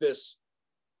be like this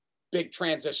big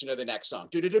transition to the next song,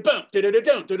 boom,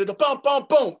 boom, boom,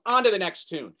 boom, on to the next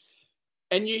tune.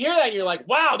 And you hear that and you're like,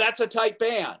 wow, that's a tight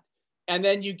band. And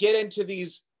then you get into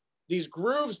these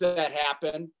grooves that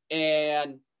happen,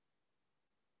 and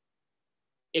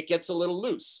it gets a little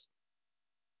loose.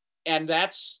 And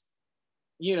that's,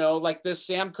 you know, like this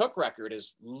Sam Cooke record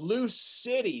is loose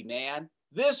city, man.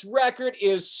 This record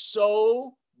is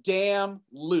so damn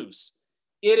loose.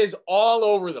 It is all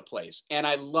over the place, and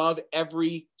I love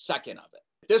every second of it.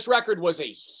 This record was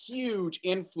a huge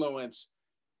influence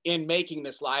in making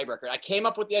this live record. I came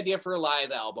up with the idea for a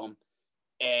live album,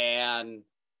 and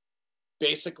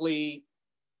basically,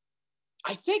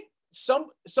 I think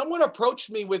someone approached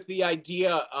me with the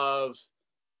idea of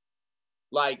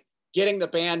like getting the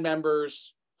band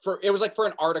members it was like for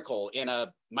an article in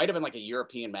might have been like a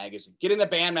European magazine, getting the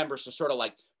band members to sort of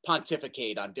like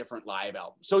pontificate on different live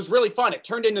albums. So it was really fun. It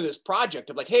turned into this project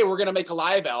of like, hey, we're going to make a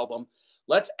live album.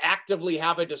 Let's actively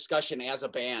have a discussion as a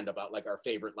band about like our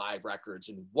favorite live records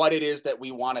and what it is that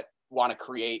we want to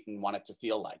create and want it to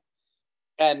feel like.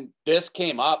 And this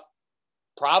came up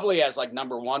probably as like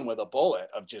number one with a bullet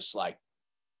of just like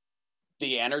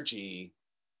the energy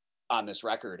on this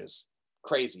record is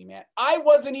crazy, man. I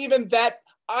wasn't even that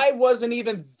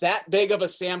big of a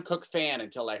Sam Cooke fan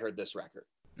until I heard this record.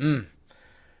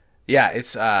 Yeah,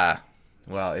 it's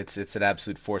it's an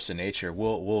absolute force of nature.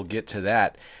 We'll get to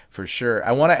that for sure.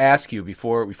 I want to ask you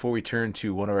before we turn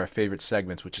to one of our favorite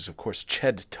segments, which is of course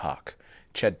Ched Talk.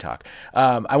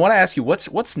 I want to ask you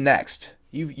what's next.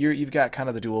 You've got kind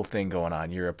of the dual thing going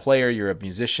on. You're a player, you're a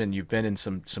musician, you've been in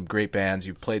some great bands,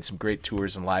 you've played some great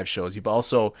tours and live shows. You've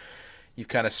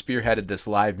kind of spearheaded this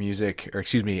live music,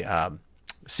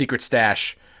 Secret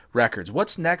Stash Records.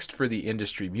 What's next for the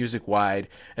industry music wide,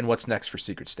 and what's next for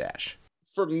Secret Stash?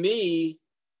 For me,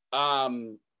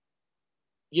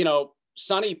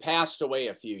 Sonny passed away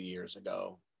a few years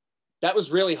ago. That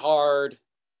was really hard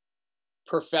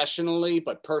professionally,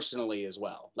 but personally as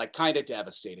well. Like kind of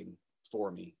devastating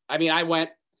for me. I mean, I went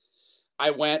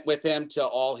with him to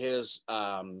all his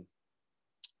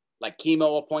like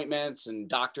chemo appointments and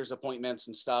doctor's appointments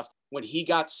and stuff. When he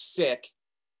got sick,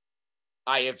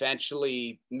 I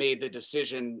eventually made the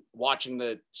decision, watching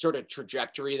the sort of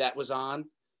trajectory that was on,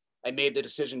 I made the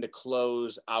decision to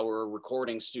close our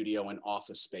recording studio and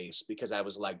office space because I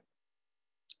was like,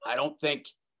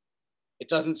 it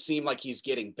doesn't seem like he's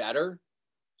getting better.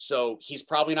 So he's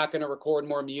probably not going to record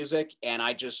more music. And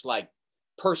I just like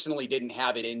personally didn't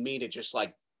have it in me to just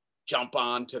like jump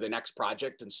on to the next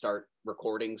project and start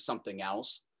recording something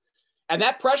else. And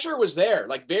that pressure was there,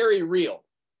 like very real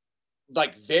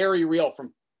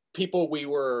from people we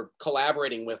were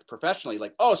collaborating with professionally.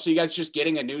 Like, oh, so you guys just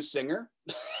getting a new singer?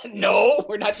 No,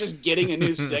 we're not just getting a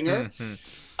new singer.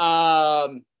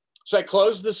 So I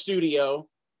closed the studio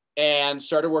and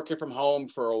started working from home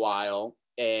for a while.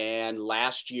 And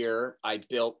last year I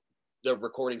built the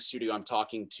recording studio I'm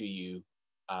talking to you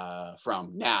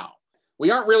from now.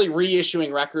 We aren't really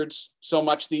reissuing records so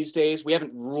much these days. We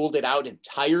haven't ruled it out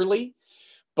entirely,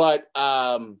 but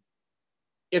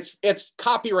it's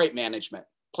copyright management,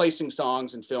 placing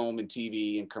songs in film and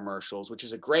TV and commercials, which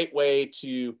is a great way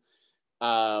to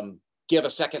give a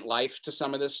second life to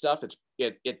some of this stuff.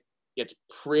 It's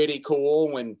pretty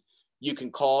cool when you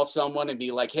can call someone and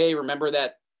be like, hey, remember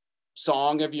that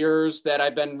song of yours that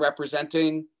I've been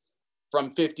representing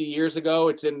from 50 years ago?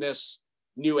 It's in this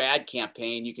new ad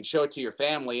campaign. You can show it to your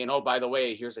family. And oh, by the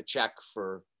way, here's a check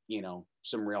for,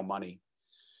 some real money.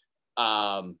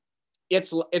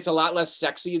 It's a lot less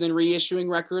sexy than reissuing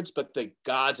records, but the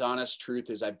God's honest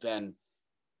truth is I've been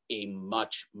a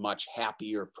much, much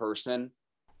happier person.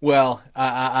 Well,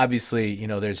 obviously,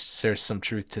 there's some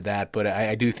truth to that, but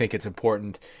I do think it's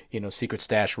important. Secret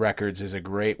Stash Records is a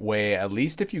great way. At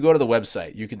least if you go to the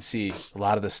website, you can see a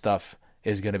lot of the stuff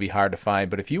is going to be hard to find.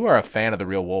 But if you are a fan of the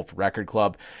Real Wolf Record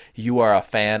Club, you are a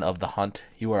fan of The Hunt,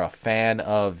 you are a fan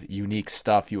of unique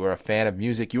stuff, you are a fan of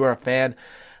music, you are a fan.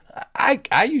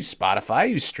 I use Spotify, I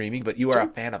use streaming, but you are a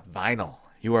fan of vinyl.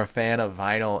 You are a fan of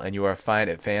vinyl, and you are a fan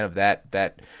of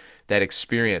that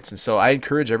experience. And so I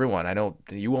encourage everyone. I know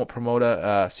you won't promote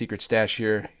a Secret Stash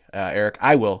here, Eric.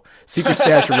 I will. Secret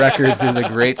Stash Records is a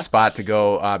great spot to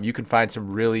go. You can find some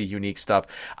really unique stuff.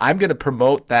 I'm going to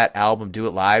promote that album, Do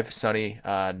It Live, Sunny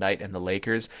Night and the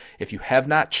Lakers. If you have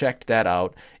not checked that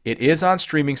out, it is on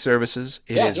streaming services.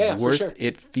 It is worth. Sure.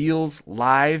 It feels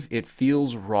live. It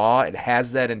feels raw. It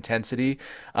has that intensity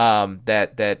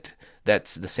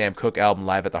that's the Sam Cooke album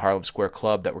Live at the Harlem Square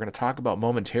Club that we're going to talk about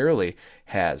momentarily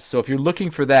has. So if you're looking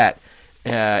for that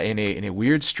in a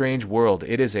weird, strange world,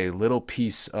 it is a little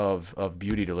piece of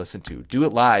beauty to listen to. Do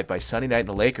It Live by Sunny Night and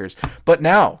the Lakers. But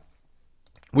now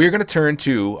we're going to turn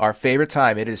to our favorite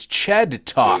time. It is Ched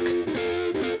Talk.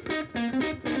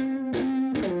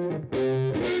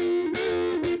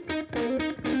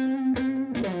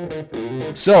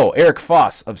 So, Eric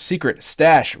Foss of Secret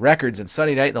Stash Records and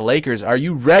Sunny Night and the Lakers, are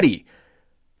you ready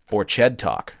for Ched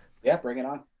Talk? Yeah, bring it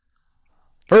on.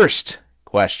 First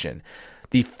question.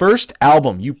 The first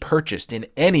album you purchased in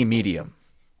any medium?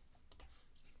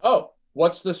 Oh,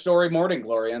 What's the Story Morning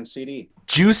Glory on CD?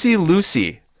 Juicy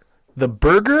Lucy, the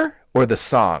burger or the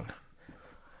song?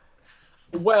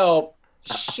 Well,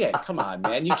 shit, come on,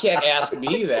 man. You can't ask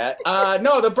me that.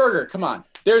 No, the burger, come on.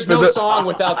 There's no song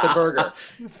without the burger.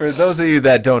 For those of you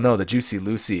that don't know, the Juicy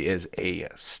Lucy is a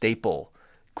staple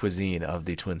cuisine of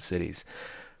the Twin Cities.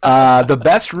 The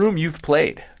best room you've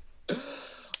played?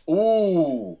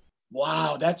 Ooh,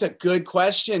 wow, that's a good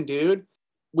question, dude.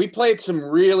 We played some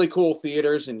really cool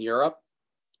theaters in Europe,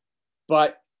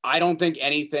 but I don't think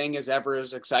anything is ever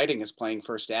as exciting as playing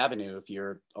First Avenue if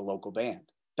you're a local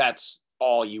band. That's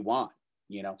all you want.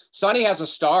 Sonny has a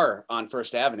star on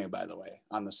First Avenue, by the way,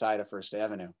 on the side of First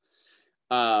Avenue.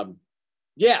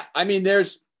 Yeah, I mean,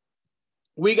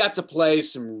 we got to play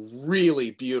some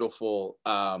really beautiful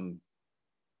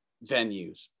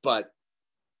venues, but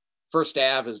First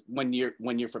Ave is when you're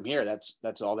from here,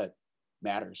 that's all that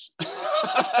matters.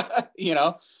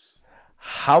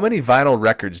 How many vinyl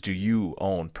records do you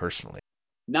own personally?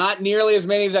 Not nearly as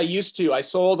many as I used to. I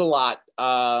sold a lot.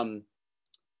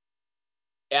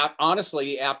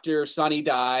 Honestly, after Sonny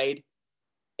died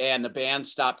and the band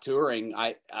stopped touring,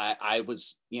 I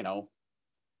was,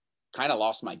 kind of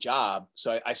lost my job.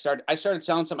 So I started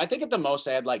selling some. I think at the most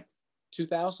I had like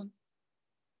 2,000.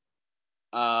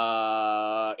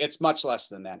 It's much less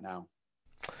than that now.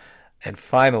 And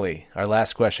finally, our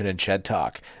last question in Ched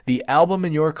Talk. The album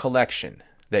in your collection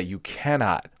that you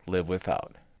cannot live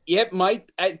without. It might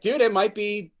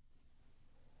be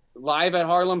live at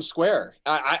Harlem Square.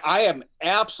 I am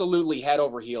absolutely head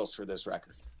over heels for this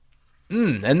record.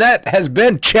 And that has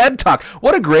been TED Talk.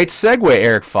 What a great segue,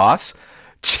 Eric Foss.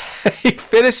 He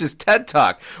finishes TED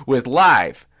Talk with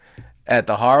live at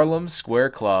the Harlem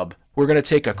Square Club. We're going to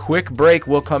take a quick break.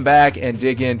 We'll come back and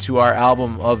dig into our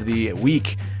album of the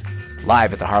week,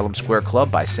 live at the Harlem Square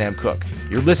Club by Sam Cooke.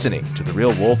 You're listening to the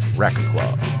Real Wolf Record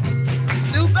Club.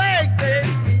 New bag, baby.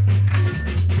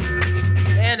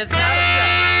 And it's not a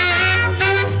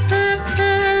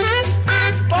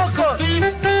focus.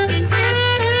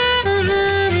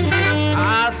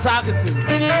 I'll talk it to you.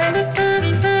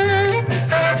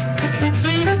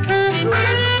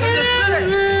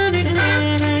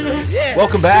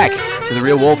 Welcome back to the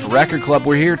Real Wolf Record Club.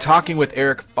 We're here talking with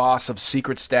Eric Foss of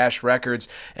Secret Stash Records,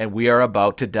 and we are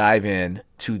about to dive in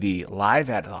to the live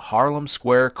at the Harlem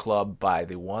Square Club by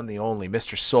the one, the only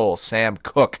Mr. Soul, Sam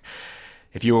Cooke.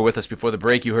 If you were with us before the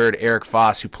break, you heard Eric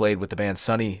Foss, who played with the band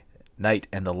Sunny Night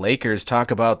and the Lakers, talk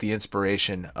about the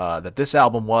inspiration that this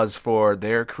album was for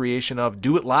their creation of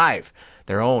Do It Live,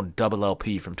 their own double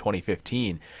LP from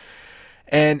 2015.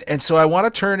 And so I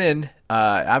want to turn in,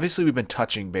 obviously we've been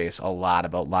touching base a lot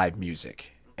about live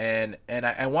music. And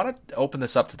I want to open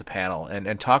this up to the panel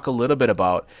and talk a little bit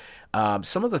about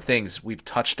some of the things we've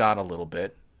touched on a little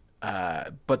bit,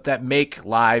 but that make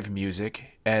live music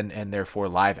and therefore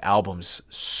live albums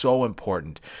so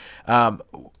important.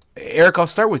 Eric, I'll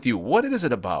start with you. What is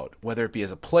it about, whether it be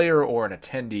as a player or an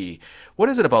attendee, what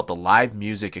is it about the live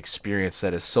music experience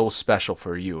that is so special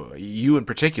for you? You in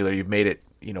particular, you've made it,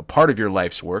 part of your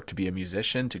life's work to be a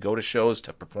musician, to go to shows,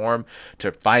 to perform,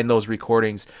 to find those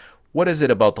recordings. What is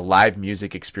it about the live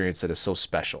music experience that is so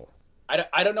special?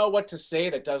 I don't know what to say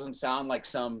that doesn't sound like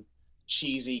some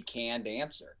cheesy canned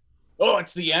answer. Oh,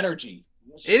 it's the energy.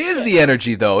 It is the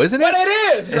energy, though, isn't it? But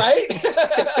it is, right?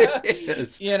 It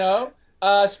is.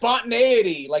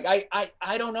 Spontaneity. Like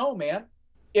I don't know, man.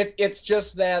 It's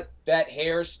just that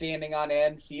hair standing on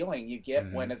end feeling you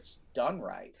get when it's done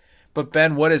right. But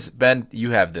Ben, Ben?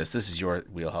 You have this. This is your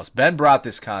wheelhouse. Ben brought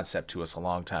this concept to us a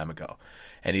long time ago,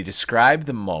 and he described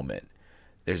the moment.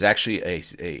 There's actually I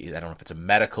don't know if it's a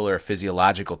medical or a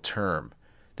physiological term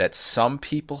that some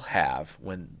people have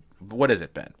when. What is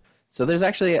it, Ben? So there's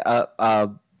actually a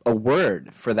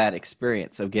word for that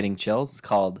experience of getting chills. It's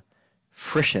called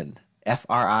frisson,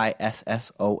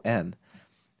 Frisson,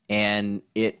 and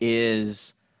it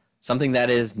is something that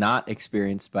is not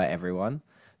experienced by everyone.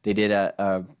 They did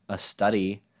a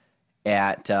study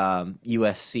at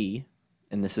USC,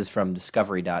 and this is from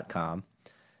Discovery.com.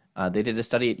 They did a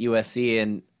study at USC,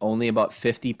 and only about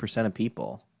 50% of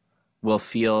people will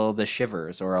feel the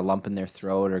shivers or a lump in their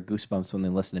throat or goosebumps when they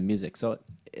listen to music. So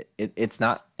it's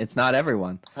not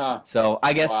everyone. Huh. So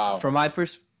I guess from my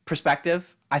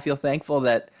perspective, I feel thankful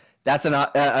that that's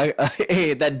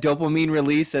that dopamine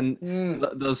release and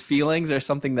those feelings are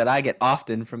something that I get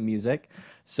often from music.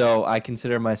 So I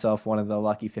consider myself one of the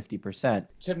lucky 50%.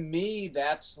 To me,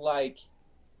 that's like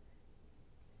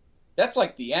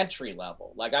the entry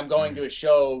level. Like I'm going to a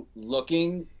show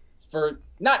looking for,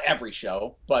 not every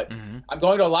show, but I'm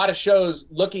going to a lot of shows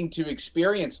looking to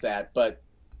experience that. But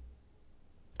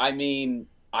I mean,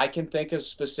 I can think of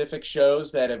specific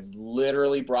shows that have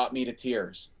literally brought me to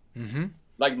tears,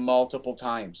 like multiple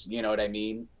times. You know what I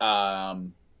mean? I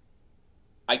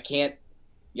can't.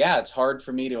 Yeah, it's hard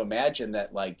for me to imagine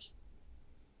that like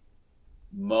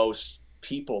most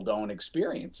people don't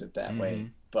experience it that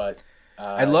way. But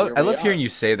I love hearing you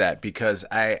say that, because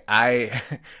I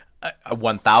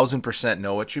 1000%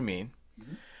 know what you mean,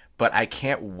 but I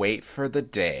can't wait for the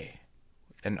day.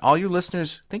 And all you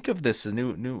listeners, think of this, a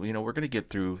new, we're going to get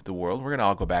through the world. We're going to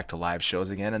all go back to live shows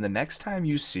again. And the next time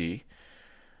you see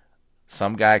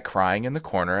some guy crying in the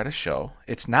corner at a show,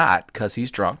 it's not because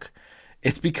he's drunk.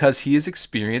 It's because he has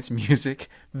experienced music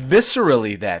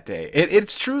viscerally that day.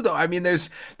 It's true though. I mean,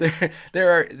 there's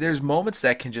moments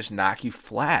that can just knock you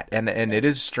flat, and it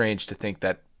is strange to think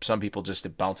that some people just,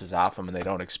 it bounces off them and they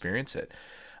don't experience it.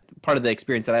 Part of the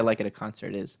experience that I like at a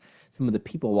concert is some of the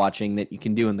people watching that you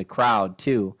can do in the crowd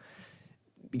too,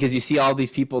 because you see all these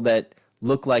people that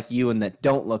look like you and that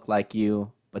don't look like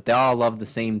you, but they all love the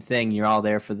same thing. You're all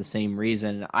there for the same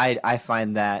reason. I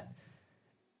find that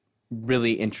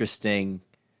really interesting,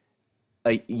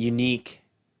 a unique,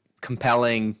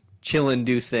 compelling,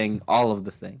 chill-inducing, all of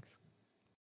the things.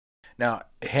 Now,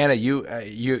 Hannah,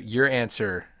 your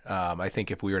answer, I think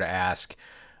if we were to ask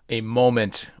a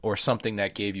moment or something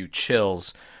that gave you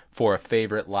chills for a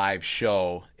favorite live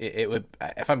show, it would,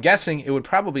 if I'm guessing, it would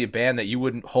probably be a band that you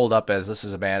wouldn't hold up as this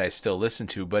is a band I still listen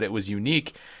to, but it was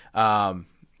unique,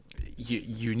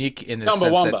 unique in the sense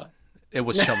that It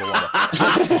was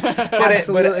Chumbawamba.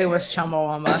 Absolutely, it was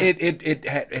Chumbawamba.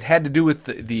 It had to do with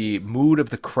the mood of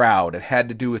the crowd. It had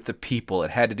to do with the people.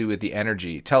 It had to do with the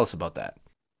energy. Tell us about that.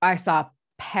 I saw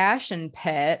Passion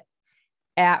Pit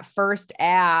at First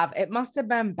Ave. It must have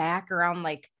been back around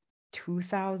like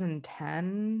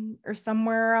 2010 or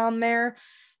somewhere around there.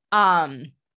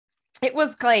 It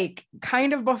was like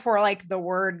kind of before like the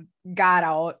word got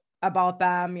out about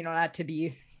them, not to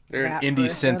be they're an indie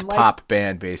synth pop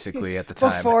band basically at the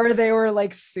time. Before they were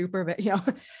like super big,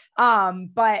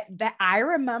 but that I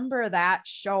remember that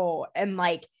show and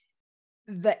like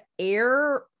the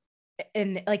air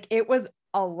and like it was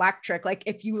electric. Like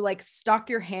if you like stuck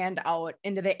your hand out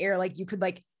into the air, like you could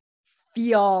like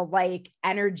feel like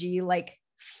energy like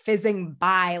fizzing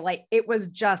by. Like it was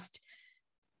just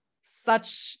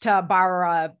such, to borrow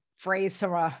a phrase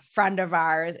from a friend of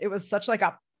ours, it was such like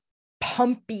a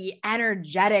pumpy,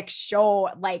 energetic show.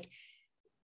 Like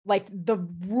the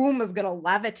room was gonna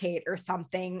levitate or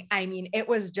something. I mean, it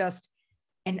was just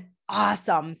an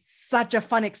awesome, such a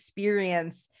fun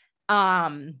experience.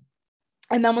 And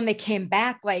then when they came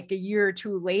back like a year or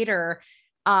two later,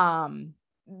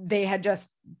 they had just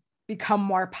become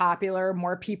more popular,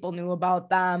 more people knew about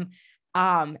them.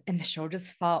 And the show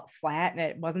just felt flat and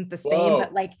it wasn't the same.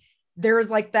 But like there was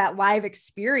like that live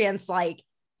experience, like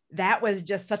that was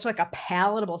just such like a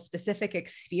palatable, specific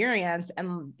experience.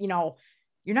 And you're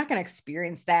not going to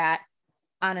experience that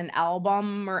on an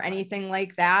album or anything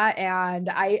like that. And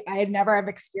I had never have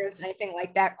experienced anything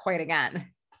like that quite again.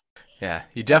 Yeah,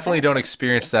 you definitely don't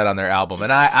experience that on their album.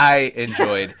 And I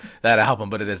enjoyed that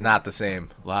album, but it is not the same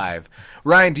live.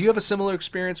 Ryan, do you have a similar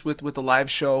experience with the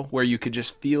live show where you could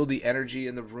just feel the energy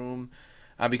in the room?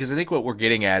 Because I think what we're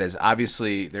getting at is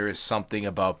obviously there is something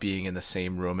about being in the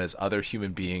same room as other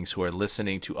human beings who are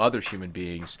listening to other human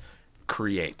beings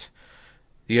create.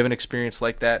 Do you have an experience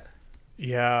like that?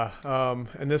 Yeah,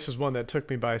 and this is one that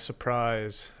took me by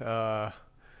surprise.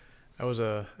 I was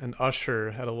an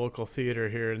usher at a local theater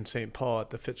here in St. Paul at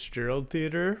the Fitzgerald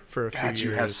Theater for a few years.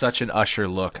 You have such an usher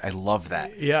look. I love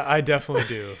that. Yeah, I definitely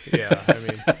do. Yeah,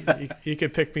 I mean, you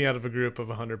could pick me out of a group of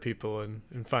 100 people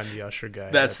and find the usher guy.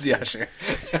 That's the usher.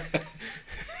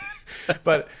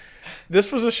 But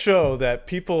this was a show that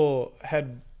people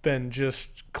had been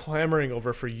just clamoring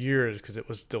over for years because it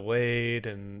was delayed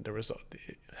and there was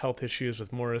health issues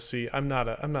with Morrissey. I'm not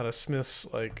a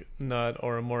Smiths like nut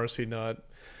or a Morrissey nut.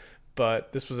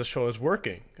 But this was a show I was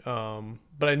working,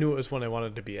 but I knew it was one I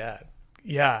wanted to be at.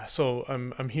 Yeah, so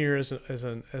I'm here as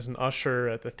an usher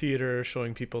at the theater,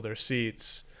 showing people their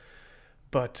seats.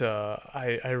 But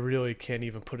I really can't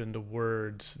even put into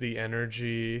words the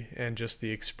energy and just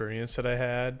the experience that I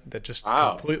had that just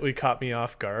completely caught me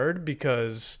off guard.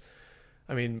 Because,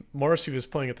 I mean, Morrissey was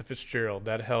playing at the Fitzgerald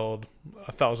that held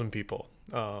 1,000 people,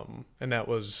 and that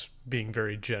was being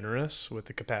very generous with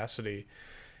the capacity.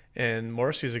 And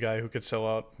Morrissey's a guy who could sell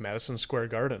out Madison Square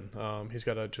Garden. He's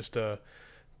got just a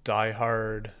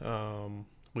diehard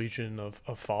legion of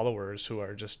followers who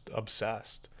are just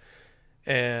obsessed.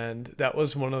 And that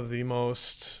was one of the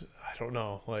most, I don't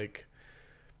know, like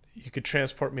you could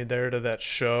transport me there to that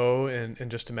show in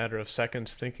just a matter of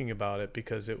seconds thinking about it,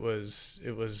 because it was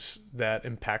that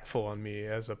impactful on me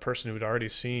as a person who'd already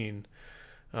seen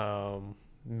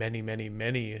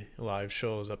many live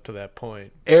shows up to that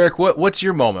point. Eric, what's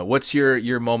your moment? What's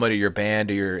your moment of your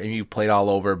band or and you played all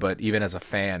over, but even as a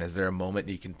fan, is there a moment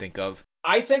you can think of?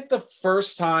 I think the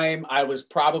first time I was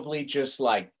probably just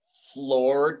like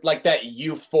floored, like that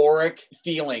euphoric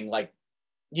feeling, like,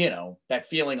 that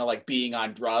feeling of like being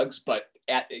on drugs, but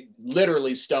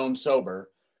literally stone sober,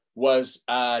 was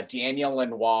Daniel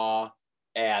Lanois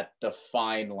at the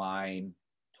Fine Line,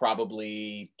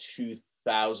 probably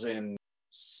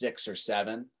 2006 or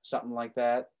 7, something like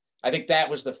that. I think that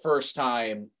was the first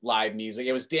time live music.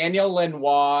 It was Daniel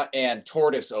Lanois and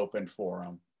Tortoise opened for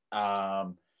him.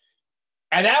 And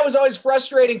that was always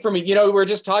frustrating for me. We were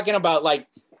just talking about like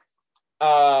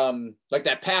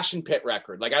that Passion Pit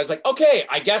record. Like I was like, okay,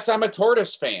 I guess I'm a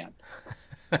Tortoise fan.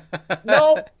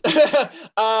 No,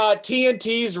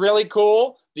 TNT is really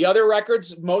cool. The other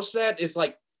records, most of that is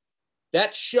like,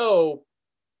 that show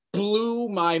blew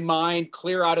my mind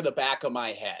clear out of the back of my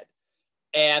head.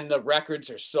 And the records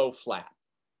are so flat.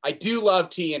 I do love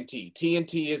TNT.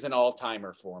 TNT is an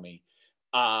all-timer for me.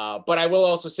 But I will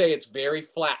also say it's very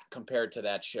flat compared to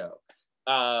that show.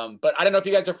 But I don't know if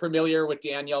you guys are familiar with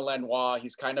Daniel Lanois.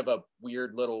 He's kind of a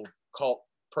weird little cult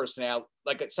personality,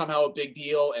 like it's somehow a big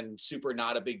deal and super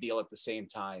not a big deal at the same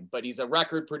time. But he's a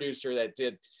record producer that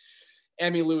did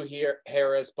Emmylou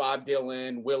Harris, Bob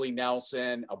Dylan, Willie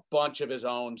Nelson, a bunch of his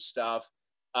own stuff.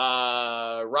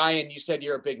 Ryan, you said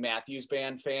you're a big Matthews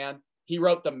Band fan. He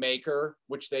wrote The Maker,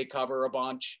 which they cover a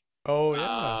bunch. Oh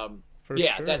yeah, for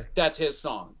sure. That's his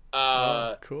song.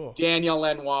 Cool. Daniel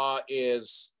Lanois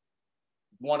is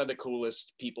one of the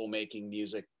coolest people making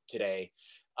music today.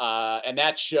 And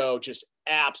that show just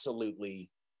absolutely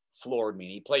floored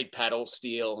me. He played pedal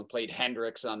steel and played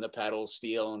Hendrix on the pedal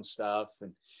steel and stuff.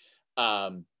 And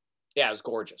yeah, it was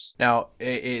gorgeous. Now,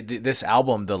 this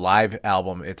album, the live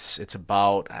album, it's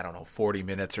about, I don't know, 40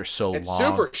 minutes or so long. It's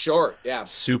super short, yeah.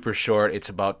 Super short. It's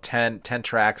about 10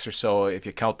 tracks or so if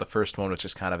you count the first one, which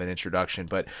is kind of an introduction.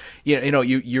 But you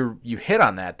hit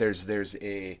on that. There's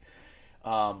a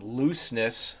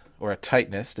looseness or a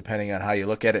tightness, depending on how you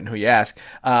look at it and who you ask.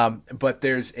 But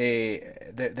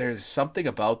there's something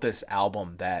about this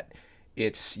album that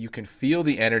you can feel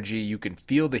the energy, you can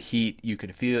feel the heat, you can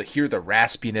hear the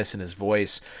raspiness in his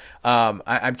voice.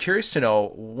 I'm curious to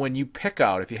know, when you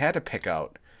if you had to pick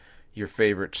out your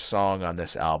favorite song on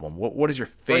this album, what is your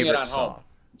favorite song? Home.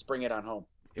 Let's Bring It On Home.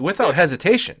 Without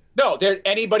hesitation. No,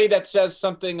 anybody that says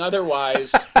something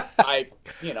otherwise,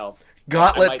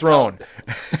 Gauntlet thrown.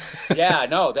 Yeah,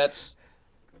 no, it's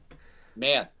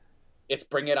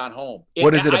Bring It On Home.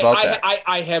 What is it about that?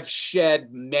 I have shed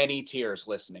many tears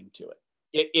listening to it.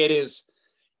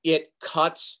 It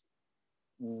cuts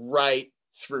right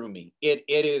through me. It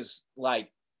is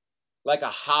like a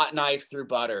hot knife through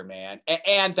butter, man.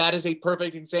 And that is a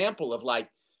perfect example of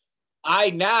I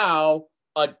now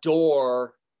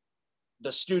adore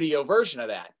the studio version of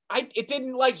that. It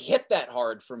didn't hit that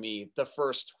hard for me the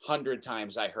first 100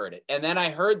 times I heard it. And then I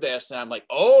heard this and I'm like,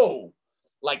 oh,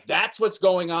 that's what's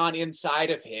going on inside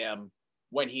of him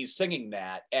when he's singing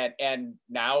that. And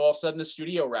now all of a sudden the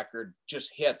studio record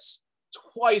just hits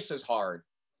twice as hard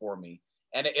for me.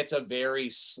 And it's a very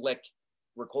slick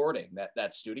recording,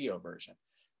 that studio version.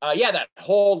 That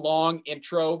whole long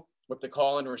intro with the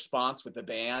call and response with the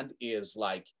band is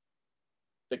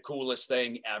the coolest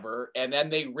thing ever. And then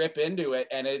they rip into it.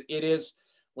 And it is,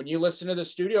 when you listen to the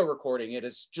studio recording, it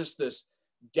is just this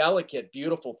delicate,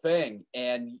 beautiful thing.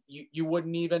 And you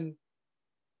wouldn't even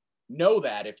know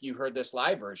that if you heard this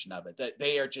live version of it, that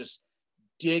they are just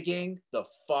digging the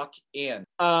fuck in.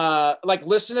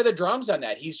 Listen to the drums on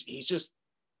that. He's just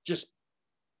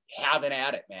having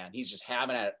at it, man. He's just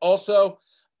having at it. Also,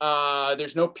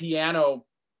 there's no piano.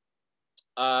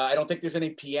 I don't think there's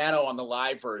any piano on the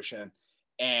live version.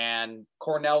 And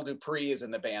Cornell Dupree is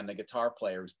in the band, the guitar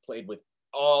player who's played with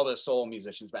all the soul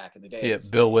musicians back in the day. Yeah,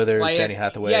 Bill Withers, Danny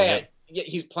Hathaway. Yeah,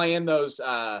 he's playing those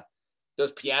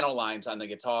piano lines on the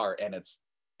guitar, and it's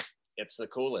the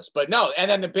coolest. But no,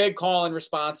 and then the big call and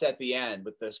response at the end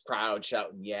with this crowd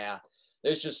shouting, yeah.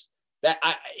 There's just that.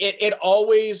 It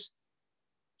always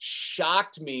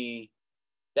shocked me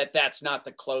that that's not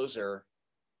the closer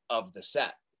of the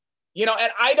set. And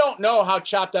I don't know how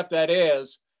chopped up that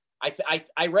is.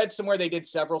 I read somewhere they did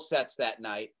several sets that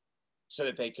night so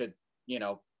that they could,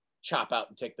 chop out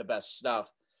and take the best stuff.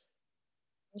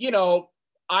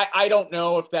 I don't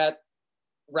know if that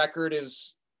record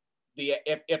is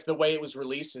if the way it was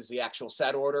released is the actual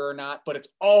set order or not, but it's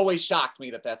always shocked me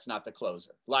that that's not the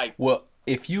closer. Well,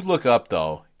 if you look up,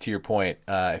 though, to your point,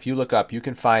 if you look up, you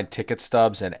can find ticket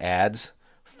stubs and ads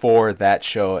for that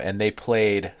show, and they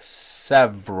played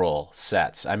several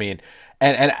sets. I mean,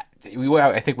 and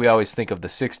I think we always think of the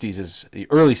 60s as the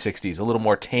early 60s, a little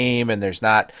more tame, and there's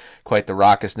not quite the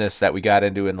raucousness that we got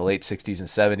into in the late 60s and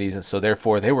 70s. And so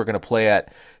therefore they were going to play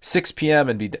at 6 p.m.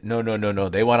 and be no.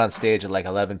 They went on stage at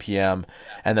 11 p.m.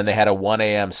 and then they had a 1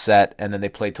 a.m. set, and then they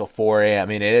played till 4 a.m. I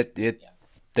mean,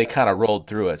 they kind of rolled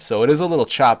through it. So it is a little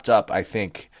chopped up, I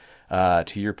think,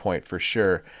 to your point for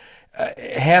sure.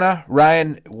 Hannah,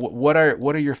 Ryan, what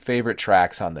are your favorite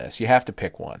tracks on this? You have to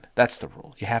pick one. That's the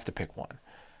rule. You have to pick one.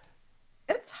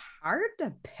 It's hard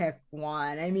to pick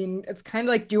one. I mean, it's kind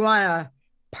of do you want to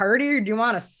party or do you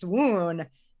want to swoon?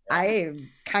 I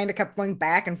kind of kept going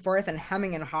back and forth and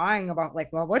hemming and hawing about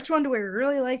well, which one do we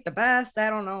really like the best? I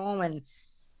don't know. And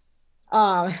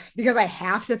because I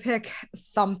have to pick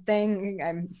something,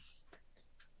 I'm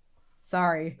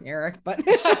sorry, Eric, but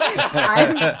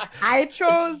I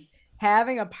chose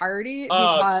Having a Party.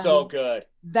 Oh, it's so good.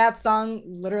 That song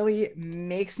literally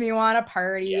makes me want to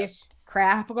party. Yes.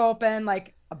 Crack open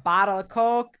a bottle of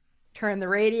Coke, turn the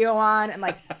radio on, and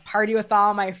party with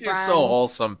all my friends. You're so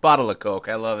wholesome. Bottle of Coke.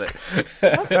 I love it.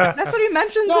 That's what he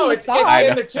mentions in the song. It's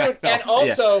in the tune. And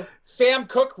also, Sam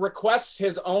Cooke requests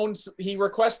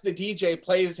the DJ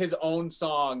plays his own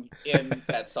song in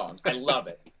that song. I love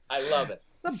it.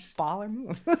 The baller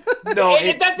move. No,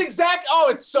 that's exact. Oh,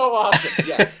 it's so awesome.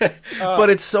 Yes. But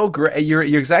it's so great. You're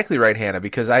exactly right, Hannah,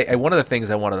 because I one of the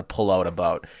things I wanted to pull out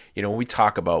about, when we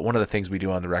talk about, one of the things we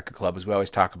do on the Record Club is we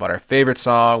always talk about our favorite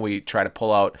song. We try to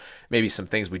pull out maybe some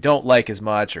things we don't like as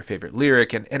much, or favorite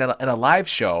lyric. And in a live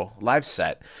show, live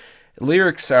set,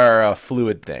 lyrics are a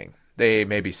fluid thing. They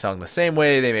may be sung the same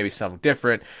way. They may be sung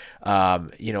different.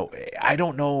 I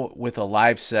don't know, with a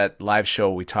live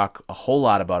show, we talk a whole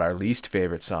lot about our least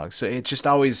favorite songs. So it's just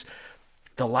always,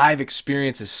 the live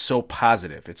experience is so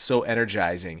positive. It's so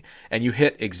energizing. And you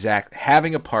hit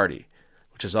having a party,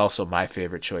 which is also my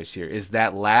favorite choice here, is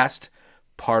that last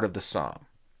part of the song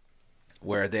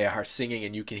where they are singing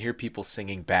and you can hear people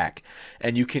singing back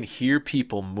and you can hear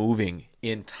people moving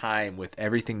in time with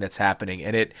everything that's happening.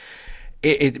 And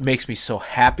it makes me so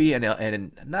happy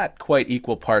and not quite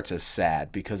equal parts as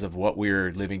sad because of what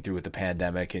we're living through with the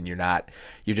pandemic, and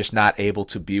you're just not able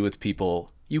to be with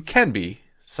people. You can be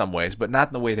some ways, but not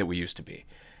in the way that we used to be.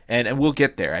 And we'll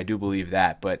get there. I do believe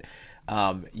that. But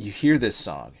you hear this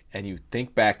song and you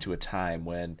think back to a time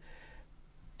when,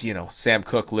 Sam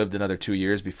Cooke lived another 2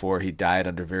 years before he died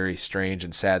under very strange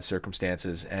and sad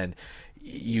circumstances. And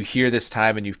you hear this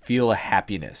time and you feel a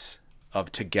happiness of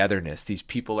togetherness. These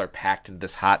people are packed into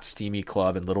this hot, steamy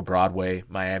club in Little Broadway,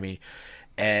 Miami,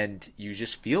 and you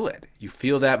just feel it. You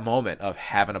feel that moment of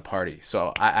having a party.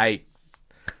 So I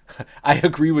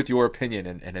agree with your opinion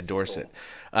and endorse it.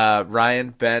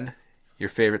 Ryan, Ben, your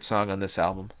favorite song on this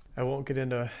album? I won't get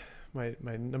into my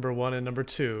number one and number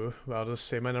two. I'll just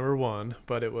say my number one,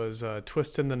 but it was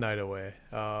Twisting the Night Away.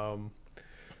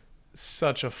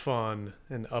 Such a fun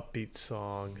and upbeat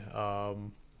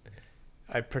song.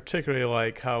 I particularly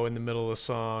like how in the middle of the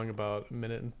song, about a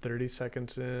minute and 30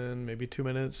 seconds in, maybe 2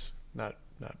 minutes, not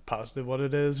positive what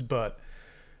it is, but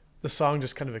the song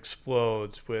just kind of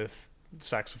explodes with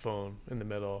saxophone in the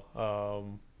middle.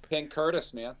 King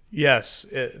Curtis, man. Yes,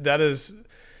 that is.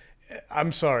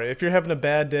 I'm sorry if you're having a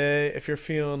bad day, if you're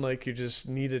feeling like you just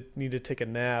need to take a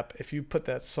nap. If you put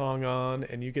that song on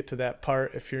and you get to that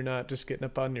part, if you're not just getting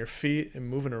up on your feet and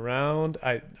moving around,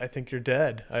 I think you're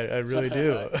dead. I really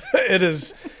do. It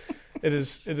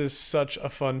is such a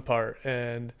fun part,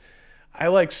 and I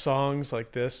like songs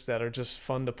like this that are just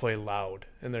fun to play loud,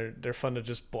 and they're fun to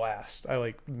just blast. I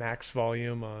like max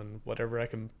volume on whatever I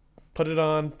can put it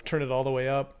on, turn it all the way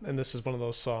up, and this is one of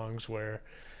those songs where,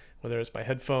 whether it's my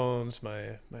headphones,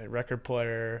 my record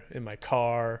player, in my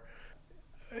car,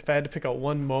 if I had to pick out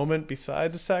one moment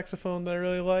besides the saxophone that I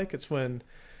really like, it's when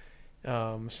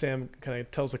Sam kind of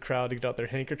tells the crowd to get out their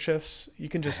handkerchiefs. You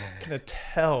can just kind of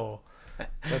tell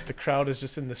that the crowd is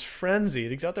just in this frenzy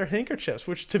to get out their handkerchiefs,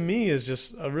 which to me is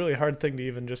just a really hard thing to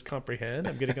even just comprehend.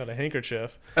 I'm getting out a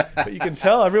handkerchief. But you can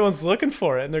tell everyone's looking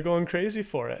for it and they're going crazy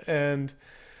for it. And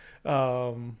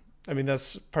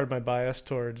that's part of my bias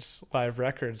towards live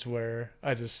records, where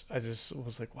I just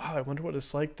was like, wow, I wonder what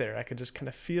it's like there. I could just kind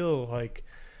of feel like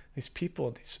these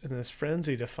people in this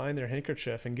frenzy to find their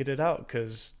handkerchief and get it out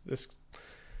because this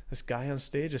guy on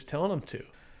stage is telling them to.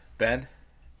 Ben,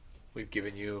 we've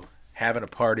given you Having a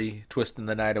Party, Twisting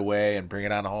the Night Away, and Bring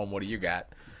It On Home. What do you got?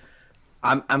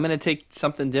 I'm gonna take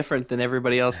something different than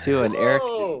everybody else too. And Eric,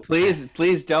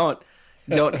 please don't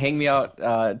hang me out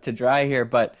to dry here,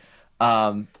 but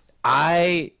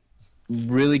I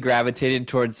really gravitated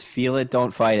towards Feel It,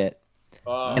 Don't Fight It.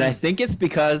 And I think it's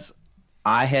because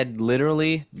I had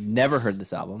literally never heard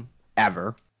this album,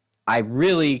 ever. I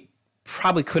really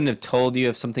probably couldn't have told you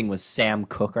if something was Sam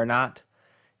Cooke or not.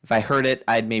 If I heard it,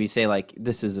 I'd maybe say, like,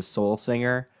 this is a soul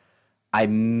singer. I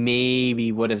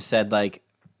maybe would have said, like,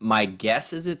 my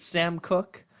guess is it's Sam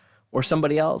Cooke or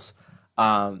somebody else.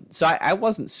 So I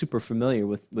wasn't super familiar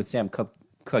with Sam Cooke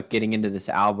getting into this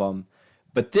album.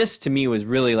 But this, to me, was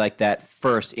really like that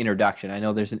first introduction. I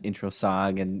know there's an intro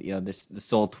song and, there's the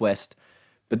soul twist.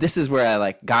 But this is where I,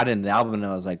 like, got into the album and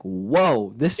I was like,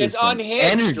 whoa, this is some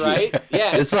unhinged, energy. Right?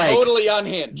 Yeah, it's like, totally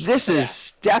unhinged. This is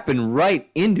stepping right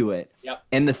into it. Yep.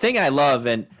 And the thing I love,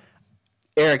 and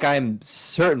Eric, I'm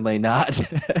certainly not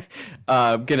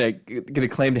gonna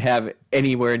claim to have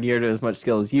anywhere near to as much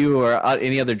skill as you or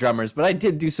any other drummers, but I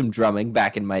did do some drumming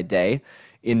back in my day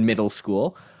in middle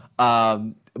school.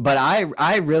 But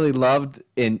I really loved,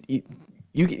 and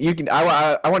you can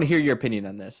I want to hear your opinion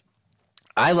on this.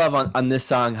 I love on this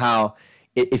song how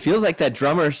it feels like that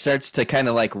drummer starts to kind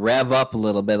of like rev up a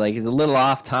little bit, like he's a little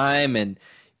off time, and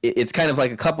it's kind of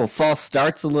like a couple false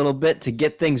starts a little bit to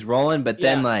get things rolling, but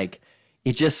then like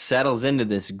it just settles into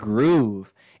this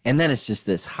groove, and then it's just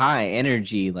this high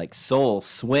energy, like soul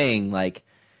swing, like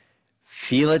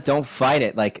feel it, don't fight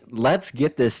it. Like, let's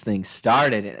get this thing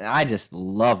started. And I just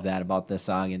love that about this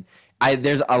song. And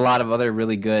there's a lot of other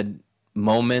really good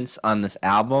moments on this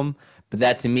album, but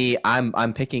that to me,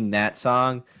 I'm picking that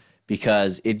song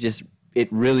because it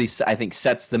really, I think,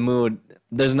 sets the mood.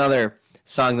 There's another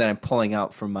song that I'm pulling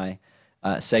out from my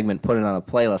segment, put it on a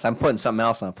playlist. I'm putting something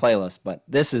else on a playlist, but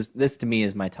this to me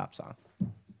is my top song.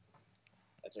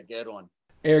 That's a good one.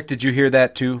 Eric, did you hear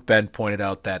that too? Ben pointed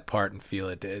out that part and feel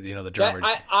it. You know, the drummer.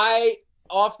 I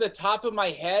off the top of my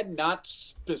head, not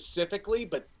specifically,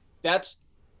 but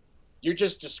you're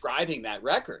just describing that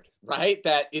record, right?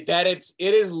 That it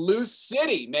is loose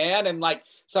city, man. And like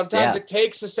sometimes it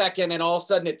takes a second and all of a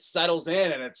sudden it settles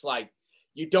in and it's like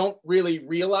you don't really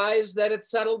realize that it's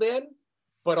settled in,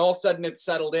 but all of a sudden it's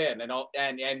settled in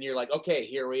and you're like, okay,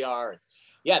 here we are.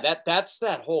 Yeah, that's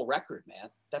that whole record,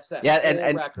 man. That's that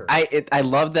whole record. I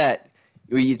love that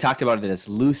you talked about it as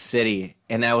loose city,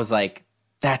 and I was like,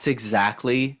 that's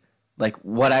exactly like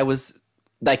what I was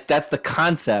like. That's the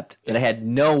concept that I had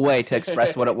no way to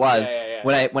express what it was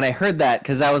when I heard that,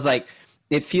 because I was like,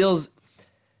 it feels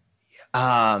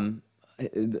way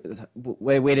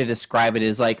to describe it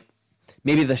is like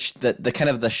maybe the kind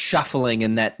of the shuffling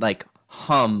and that like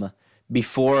hum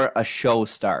before a show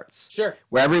starts. Sure.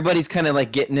 Where everybody's kind of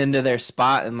like getting into their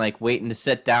spot and like waiting to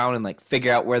sit down and like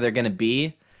figure out where they're going to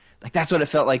be. Like that's what it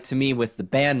felt like to me with the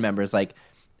band members. Like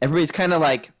everybody's kind of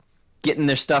like getting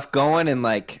their stuff going and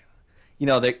like, you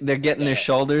know, they're getting their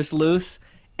shoulders loose,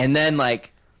 and then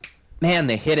like, man,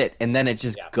 they hit it, and then it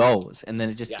just goes, and then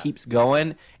it just keeps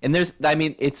going. And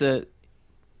it's a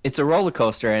roller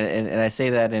coaster, and I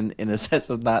say that in a sense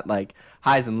of not like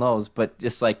highs and lows, but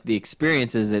just like the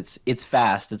experiences. It's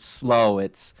fast, it's slow,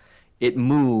 it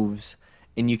moves,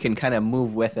 and you can kind of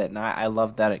move with it. And I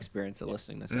love that experience of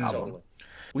listening to this album. Totally.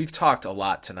 We've talked a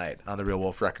lot tonight on the Real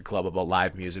Wolf Record Club about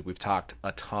live music. We've talked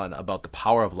a ton about the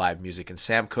power of live music, and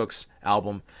Sam Cooke's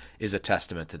album is a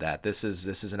testament to that. This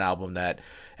is an album that,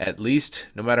 at least,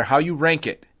 no matter how you rank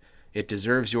it, it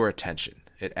deserves your attention.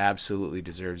 It absolutely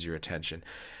deserves your attention.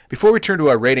 Before we turn to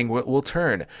our rating, we'll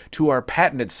turn to our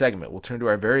patented segment. We'll turn to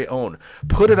our very own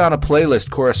Put It on a Playlist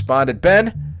correspondent.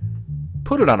 Ben,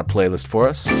 put it on a playlist for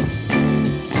us.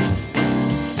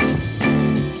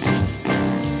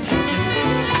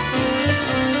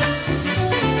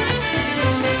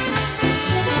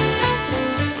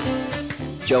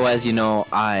 Joe, as you know,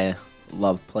 I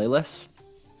love playlists.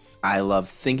 I love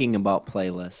thinking about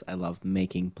playlists. I love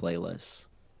making playlists.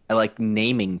 I like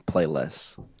naming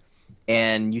playlists.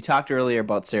 And you talked earlier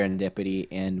about serendipity,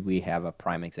 and we have a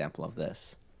prime example of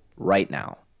this right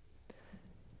now.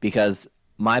 Because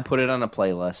my Put It on a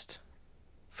Playlist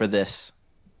for this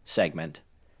segment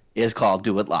is called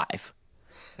Do It Live.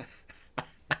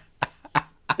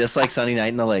 Just like Sunday Night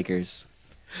in the Lakers.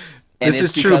 And this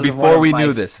is true before we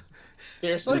knew this.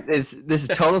 Seriously? This is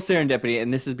total serendipity,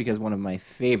 and this is because one of my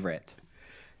favorite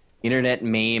internet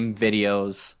meme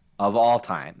videos of all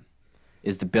time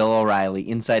is the Bill O'Reilly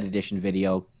Inside Edition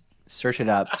video. Search it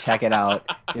up, check it out.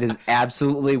 It is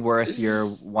absolutely worth your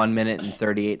 1 minute and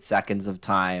 38 seconds of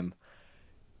time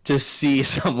to see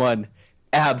someone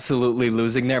absolutely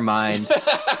losing their mind.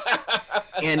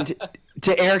 And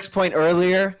to Eric's point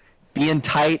earlier, being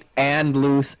tight and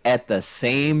loose at the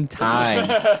same time,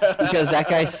 because that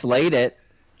guy slayed it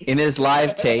in his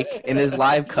live take, in his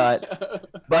live cut,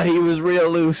 but he was real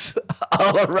loose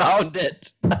all around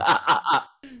it.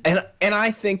 And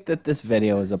I think that this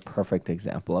video is a perfect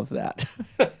example of that.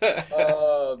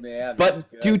 Oh man! But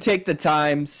do take the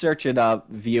time, search it up,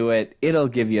 view it. It'll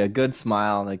give you a good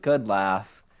smile and a good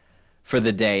laugh for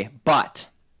the day. But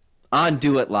on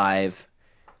Do It Live,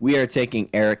 we are taking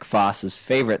Eric Foss's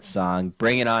favorite song,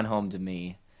 Bring It On Home to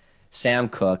Me, Sam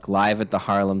Cooke, live at the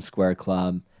Harlem Square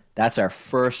Club. That's our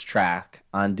first track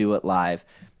on Do It Live.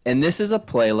 And this is a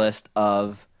playlist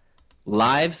of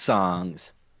live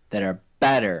songs that are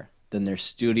better than their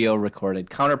studio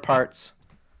recorded counterparts.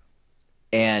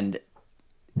 And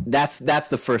that's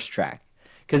the first track.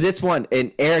 Because it's one,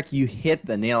 and Eric, you hit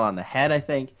the nail on the head, I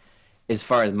think, as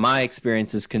far as my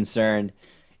experience is concerned.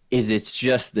 It's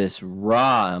just this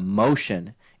raw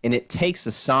emotion, and it takes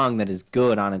a song that is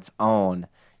good on its own,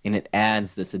 and it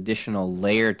adds this additional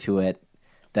layer to it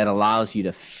that allows you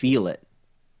to feel it.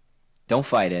 Don't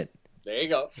fight it. There you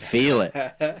go. Feel it.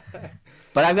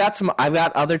 But I've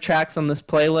got other tracks on this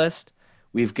playlist.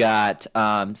 We've got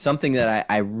something that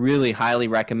I really highly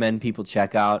recommend people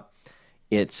check out.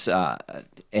 It's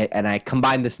and I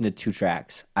combined this into 2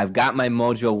 tracks. I've got My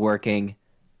Mojo Working,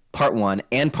 Part 1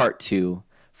 and Part 2.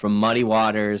 From Muddy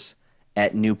Waters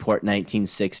at Newport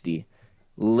 1960.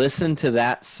 Listen to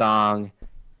that song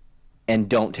and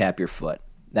don't tap your foot.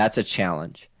 That's a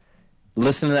challenge.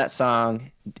 listen to that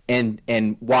song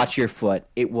and watch your foot.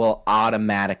 It will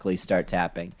automatically start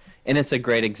tapping. And it's a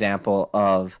great example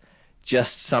of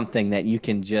just something that you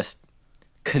can just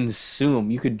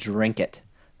consume. You could drink it,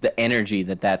 the energy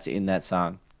that's in that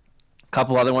song. A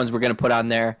couple other ones we're going to put on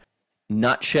there.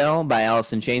 Nutshell by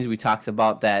Alice in Chains. We talked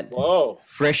about that. Whoa.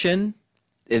 Frisson.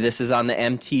 This is on the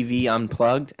MTV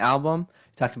Unplugged album.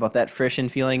 Talked about that frisson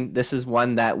feeling. This is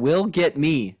one that will get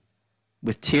me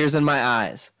with tears in my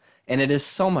eyes. And it is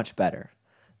so much better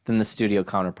than the studio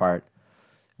counterpart.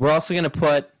 We're also going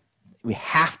to we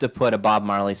have to put a Bob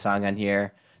Marley song on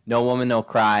here. No Woman, No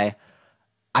Cry.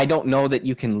 I don't know that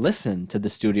you can listen to the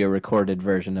studio recorded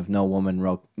version of No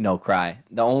Woman, No Cry.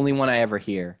 The only one I ever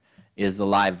hear is the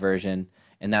live version,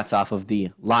 and that's off of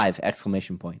the Live!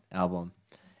 Album.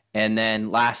 And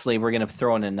then lastly, we're going to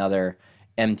throw in another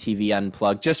MTV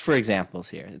Unplugged, just for examples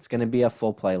here. It's going to be a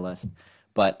full playlist,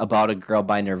 but About a Girl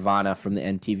by Nirvana from the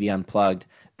MTV Unplugged.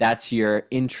 That's your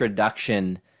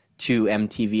introduction to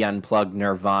MTV Unplugged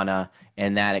Nirvana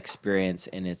and that experience,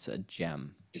 and it's a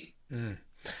gem.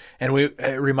 And we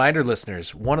reminder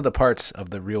listeners, one of the parts of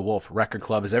the Real Wolf Record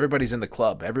Club is everybody's in the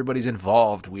club. Everybody's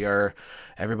involved.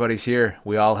 Everybody's here.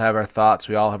 We all have our thoughts.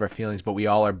 We all have our feelings, but we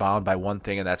all are bound by one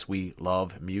thing, and that's we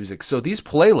love music. So these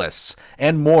playlists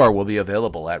and more will be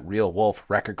available at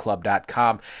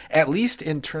realwolfrecordclub.com, at least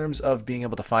in terms of being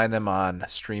able to find them on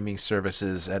streaming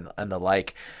services and the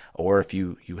like, or if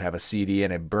you have a CD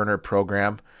and a burner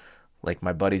program, like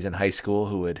my buddies in high school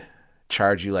who would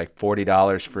charge you like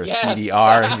 $40 for a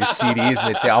CDR and your CDs, and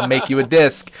they'd say, I'll make you a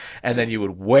disc, and then you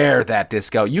would wear that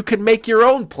disc out. You could make your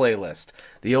own playlist,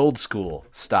 the old school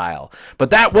style.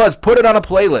 But that was Put It on a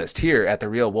Playlist here at the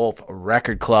Real Wolf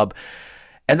Record Club.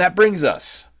 And that brings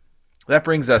us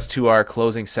to our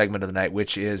closing segment of the night,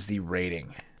 which is the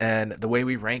rating. And the way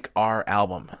we rank our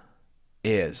album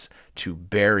is to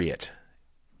bury it,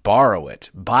 borrow it,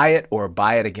 buy it, or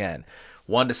buy it again.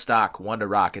 One to stock, one to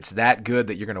rock. It's that good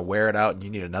that you're going to wear it out and you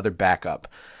need another backup.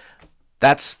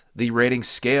 That's the rating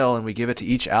scale, and we give it to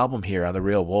each album here on the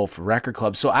Real Wolf Record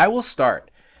Club. So I will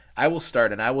start,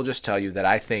 and I will just tell you that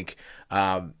I think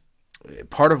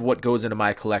part of what goes into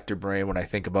my collector brain when I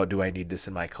think about do I need this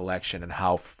in my collection and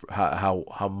how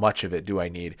much of it do I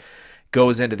need,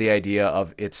 goes into the idea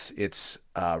of its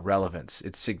relevance,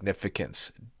 its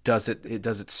significance. Does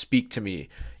it speak to me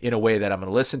in a way that I'm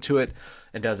going to listen to it,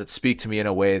 and does it speak to me in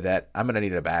a way that I'm going to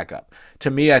need a backup?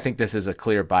 To me, I think this is a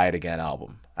clear buy it again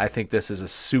album. I think this is a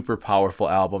super powerful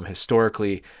album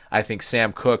historically. I think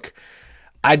Sam Cooke,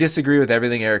 I disagree with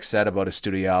everything Eric said about his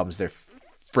studio albums. They're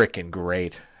freaking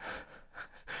great.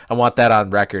 I want that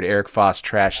on record. Eric Foss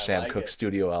trashed Sam Cooke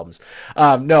studio albums.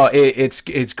 No,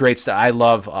 it's great stuff. I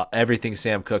love everything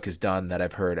Sam Cooke has done that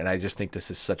I've heard, and I just think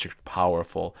this is such a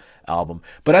powerful album.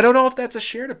 But I don't know if that's a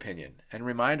shared opinion. And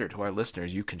reminder to our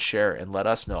listeners, you can share and let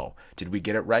us know. Did we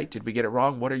get it right? Did we get it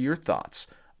wrong? What are your thoughts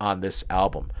on this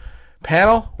album?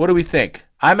 Panel, what do we think?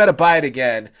 I'm at a buy it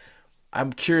again.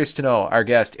 I'm curious to know, our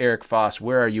guest, Eric Foss,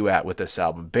 where are you at with this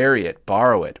album? Bury it,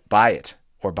 borrow it, buy it,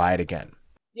 or buy it again?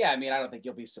 Yeah, I mean, I don't think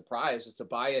you'll be surprised. It's a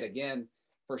buy it again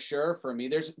for sure for me.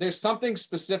 There's something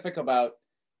specific about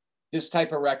this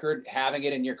type of record, having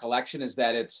it in your collection, is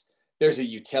that there's a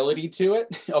utility to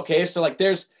it. Okay, so like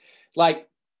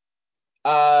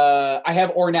I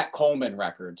have Ornette Coleman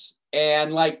records,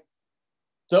 and like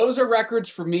those are records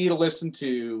for me to listen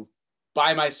to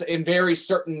by myself in very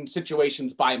certain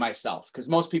situations by myself, because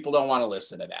most people don't want to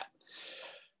listen to that.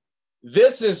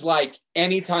 This is like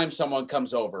anytime someone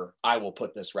comes over, I will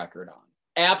put this record on.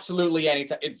 Absolutely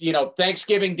anytime.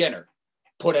 Thanksgiving dinner,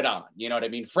 put it on. You know what I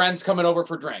mean? Friends coming over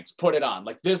for drinks, put it on.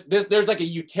 Like this, there's like a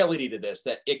utility to this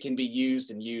that it can be used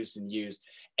and used and used.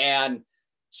 And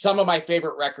some of my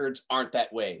favorite records aren't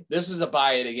that way. This is a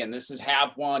buy it again. This is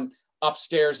have one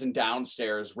upstairs and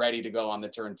downstairs ready to go on the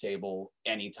turntable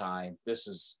anytime. This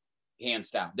is hands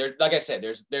down. Like I said,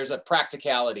 there's a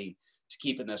practicality to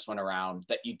keeping this one around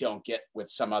that you don't get with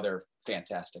some other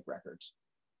fantastic records.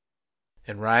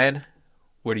 And Ryan,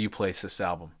 where do you place this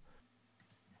album?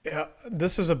 Yeah,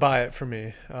 this is a buy it for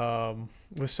me.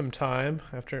 With some time,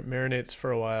 after it marinates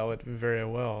for a while, it very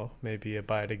well may be a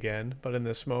buy it again. But in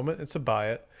this moment, it's a buy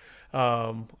it.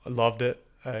 I loved it.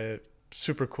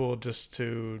 Super cool just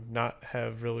to not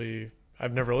have really...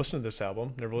 I've never listened to this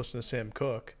album, never listened to Sam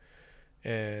Cooke.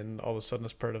 And all of a sudden,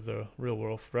 it's part of the Real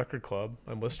Wolf Record Club.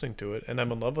 I'm listening to it, and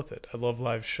I'm in love with it. I love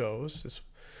live shows. It's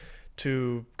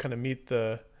to kind of meet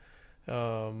the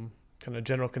kind of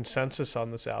general consensus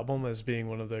on this album as being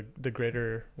one of the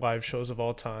greater live shows of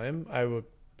all time. I would,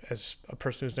 as a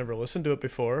person who's never listened to it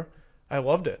before, I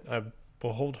loved it.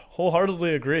 Well,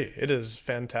 wholeheartedly agree. It is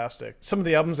fantastic. Some of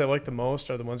the albums I like the most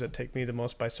are the ones that take me the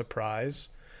most by surprise,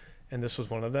 and this was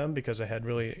one of them because I had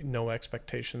really no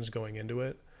expectations going into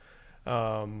it.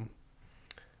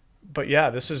 But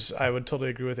yeah, I would totally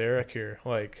agree with Eric here.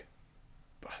 Like,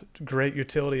 great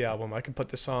utility album. I could put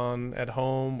this on at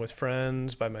home with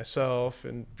friends, by myself,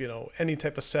 and any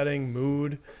type of setting,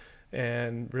 mood,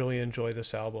 and really enjoy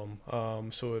this album.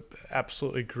 So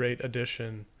absolutely great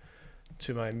addition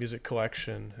to my music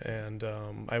collection, and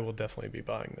I will definitely be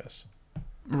buying this.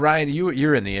 Ryan,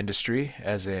 you're in the industry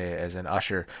as an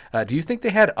usher. Do you think they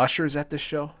had ushers at this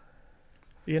show?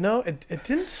 It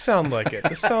didn't sound like it.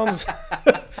 This sounds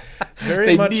very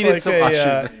they much needed like some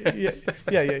ushers.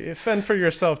 You fend for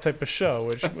yourself type of show,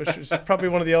 which is probably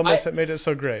one of the elements that made it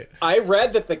so great. I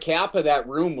read that the cap of that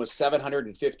room was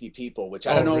 750 people, which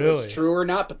I don't know if it's true or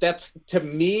not, but that's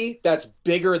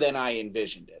bigger than I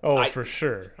envisioned it. For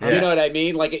sure. You know what I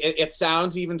mean? Like it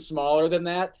sounds even smaller than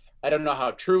that. I don't know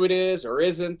how true it is or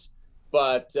isn't.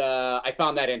 But I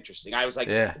found that interesting. I was like,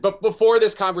 but before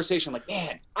this conversation, I'm like,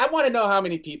 man, I want to know how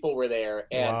many people were there.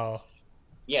 And,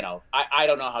 I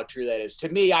don't know how true that is. To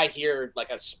me, I hear like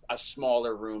a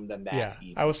smaller room than that. Yeah,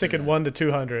 even. I was thinking 100 to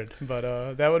 200, but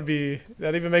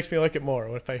that even makes me like it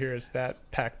more if I hear it's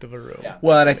that packed of a room. Yeah.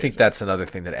 Well, and I think that's another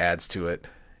thing that adds to it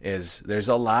is there's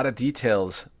a lot of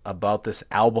details about this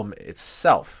album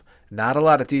itself, not a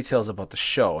lot of details about the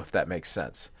show, if that makes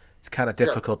sense. It's kind of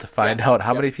difficult to find out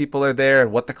how many people are there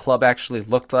and what the club actually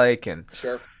looked like. And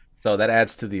so that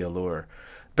adds to the allure.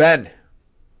 Ben,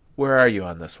 where are you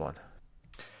on this one?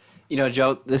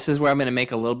 Joe, this is where I'm going to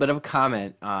make a little bit of a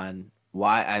comment on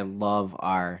why I love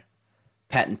our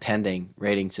patent pending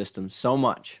rating system so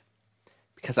much.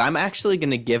 Because I'm actually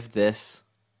going to give this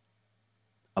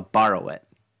a borrow it.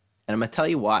 And I'm going to tell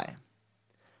you why.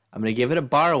 I'm going to give it a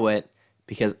borrow it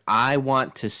because I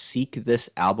want to seek this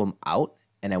album out.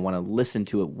 And I want to listen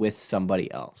to it with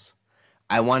somebody else.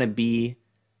 I want to be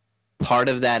part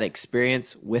of that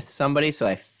experience with somebody, so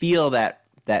I feel that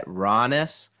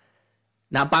rawness,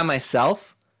 not by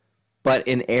myself, but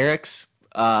in Eric's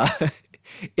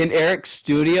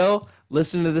studio.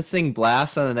 Listen to this thing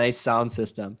blast on a nice sound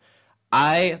system.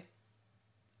 I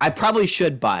probably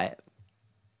should buy it,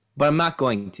 but I'm not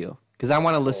going to because I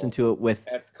want to listen to it with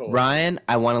Ryan.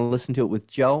 I want to listen to it with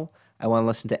Joe. I want to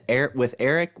listen to Eric, with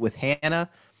Hannah.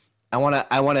 I want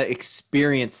to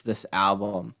experience this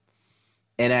album,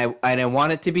 and I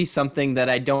want it to be something that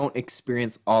I don't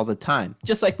experience all the time,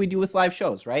 just like we do with live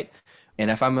shows, right?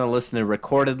 And if I'm going to listen to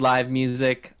recorded live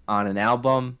music on an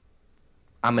album,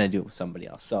 I'm going to do it with somebody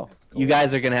else. So you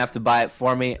guys are going to have to buy it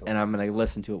for me, and I'm going to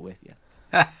listen to it with you.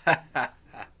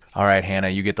 All right, Hannah,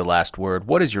 you get the last word.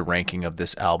 What is your ranking of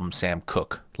this album, Sam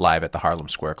Cooke, live at the Harlem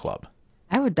Square Club?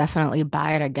 I would definitely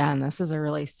buy it again. This is a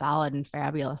really solid and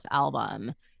fabulous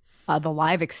album. The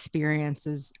live experience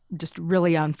is just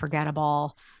really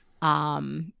unforgettable.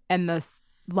 And the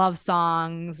love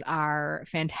songs are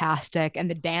fantastic. And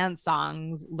the dance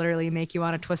songs literally make you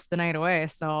want to twist the night away.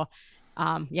 So,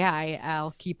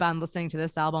 I'll keep on listening to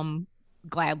this album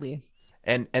gladly.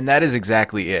 And that is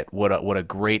exactly it. What a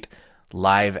great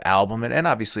live album and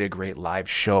obviously a great live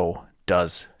show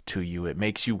does to you. It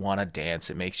makes you want to dance.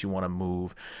 It makes you want to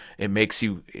move. It makes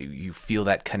you feel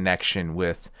that connection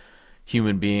with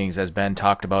human beings, as Ben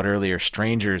talked about earlier,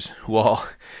 strangers who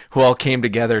all came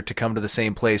together to come to the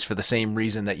same place for the same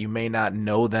reason that you may not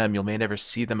know them, you may never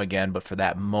see them again, but for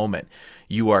that moment,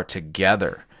 you are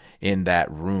together in that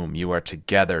room. You are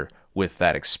together with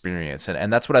that experience.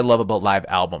 And that's what I love about live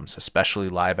albums, especially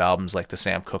live albums like the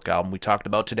Sam Cooke album we talked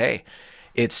about today.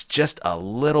 It's just a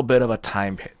little bit of a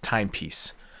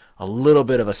timepiece, a little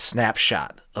bit of a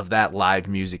snapshot of that live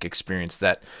music experience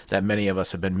that many of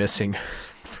us have been missing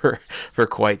for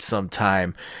quite some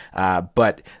time.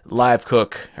 But Live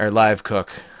Cooke, I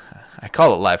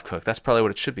call it Live Cooke. That's probably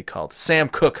what it should be called. Sam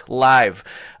Cooke Live.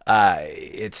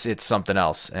 It's something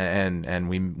else, and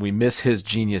we miss his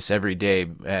genius every day,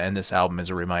 and this album is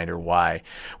a reminder why.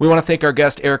 We want to thank our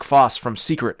guest Eric Foss from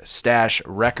Secret Stash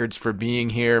Records for being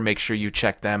here. Make sure you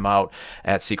check them out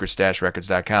at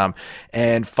secretstashrecords.com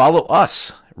and follow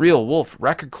us, Real Wolf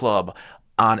Record Club,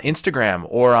 on Instagram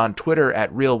or on Twitter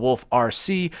at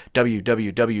RealWolfRC,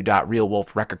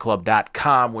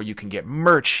 www.realwolfrecordclub.com, where you can get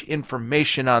merch,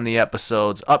 information on the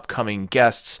episodes, upcoming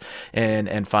guests,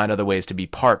 and find other ways to be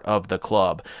part of the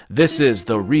club. This is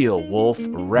the Real Wolf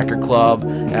Record Club.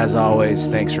 As always,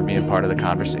 thanks for being part of the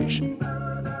conversation.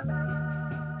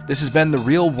 This has been the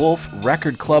Real Wolf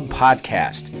Record Club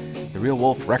podcast. The Real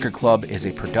Wolf Record Club is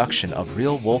a production of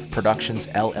Real Wolf Productions,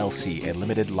 LLC, a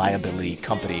limited liability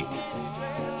company.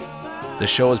 The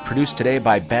show is produced today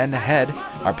by Ben Head.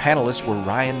 Our panelists were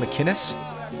Ryan McInnes,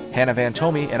 Hannah Van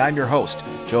Tomey, and I'm your host,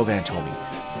 Joe Van Tomey.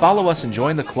 Follow us and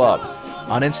join the club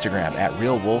on Instagram at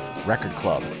Real Wolf Record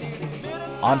Club,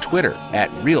 on Twitter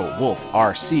at Real Wolf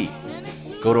RC.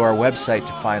 Go to our website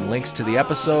to find links to the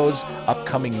episodes,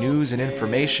 upcoming news and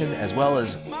information, as well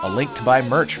as a link to buy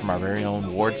merch from our very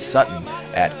own Ward Sutton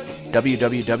at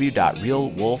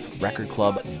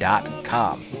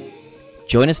www.realwolfrecordclub.com.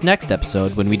 Join us next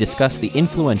episode when we discuss the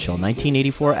influential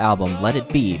 1984 album Let It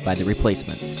Be by The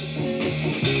Replacements.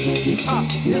 It's all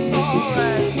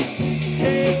right.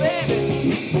 Hey,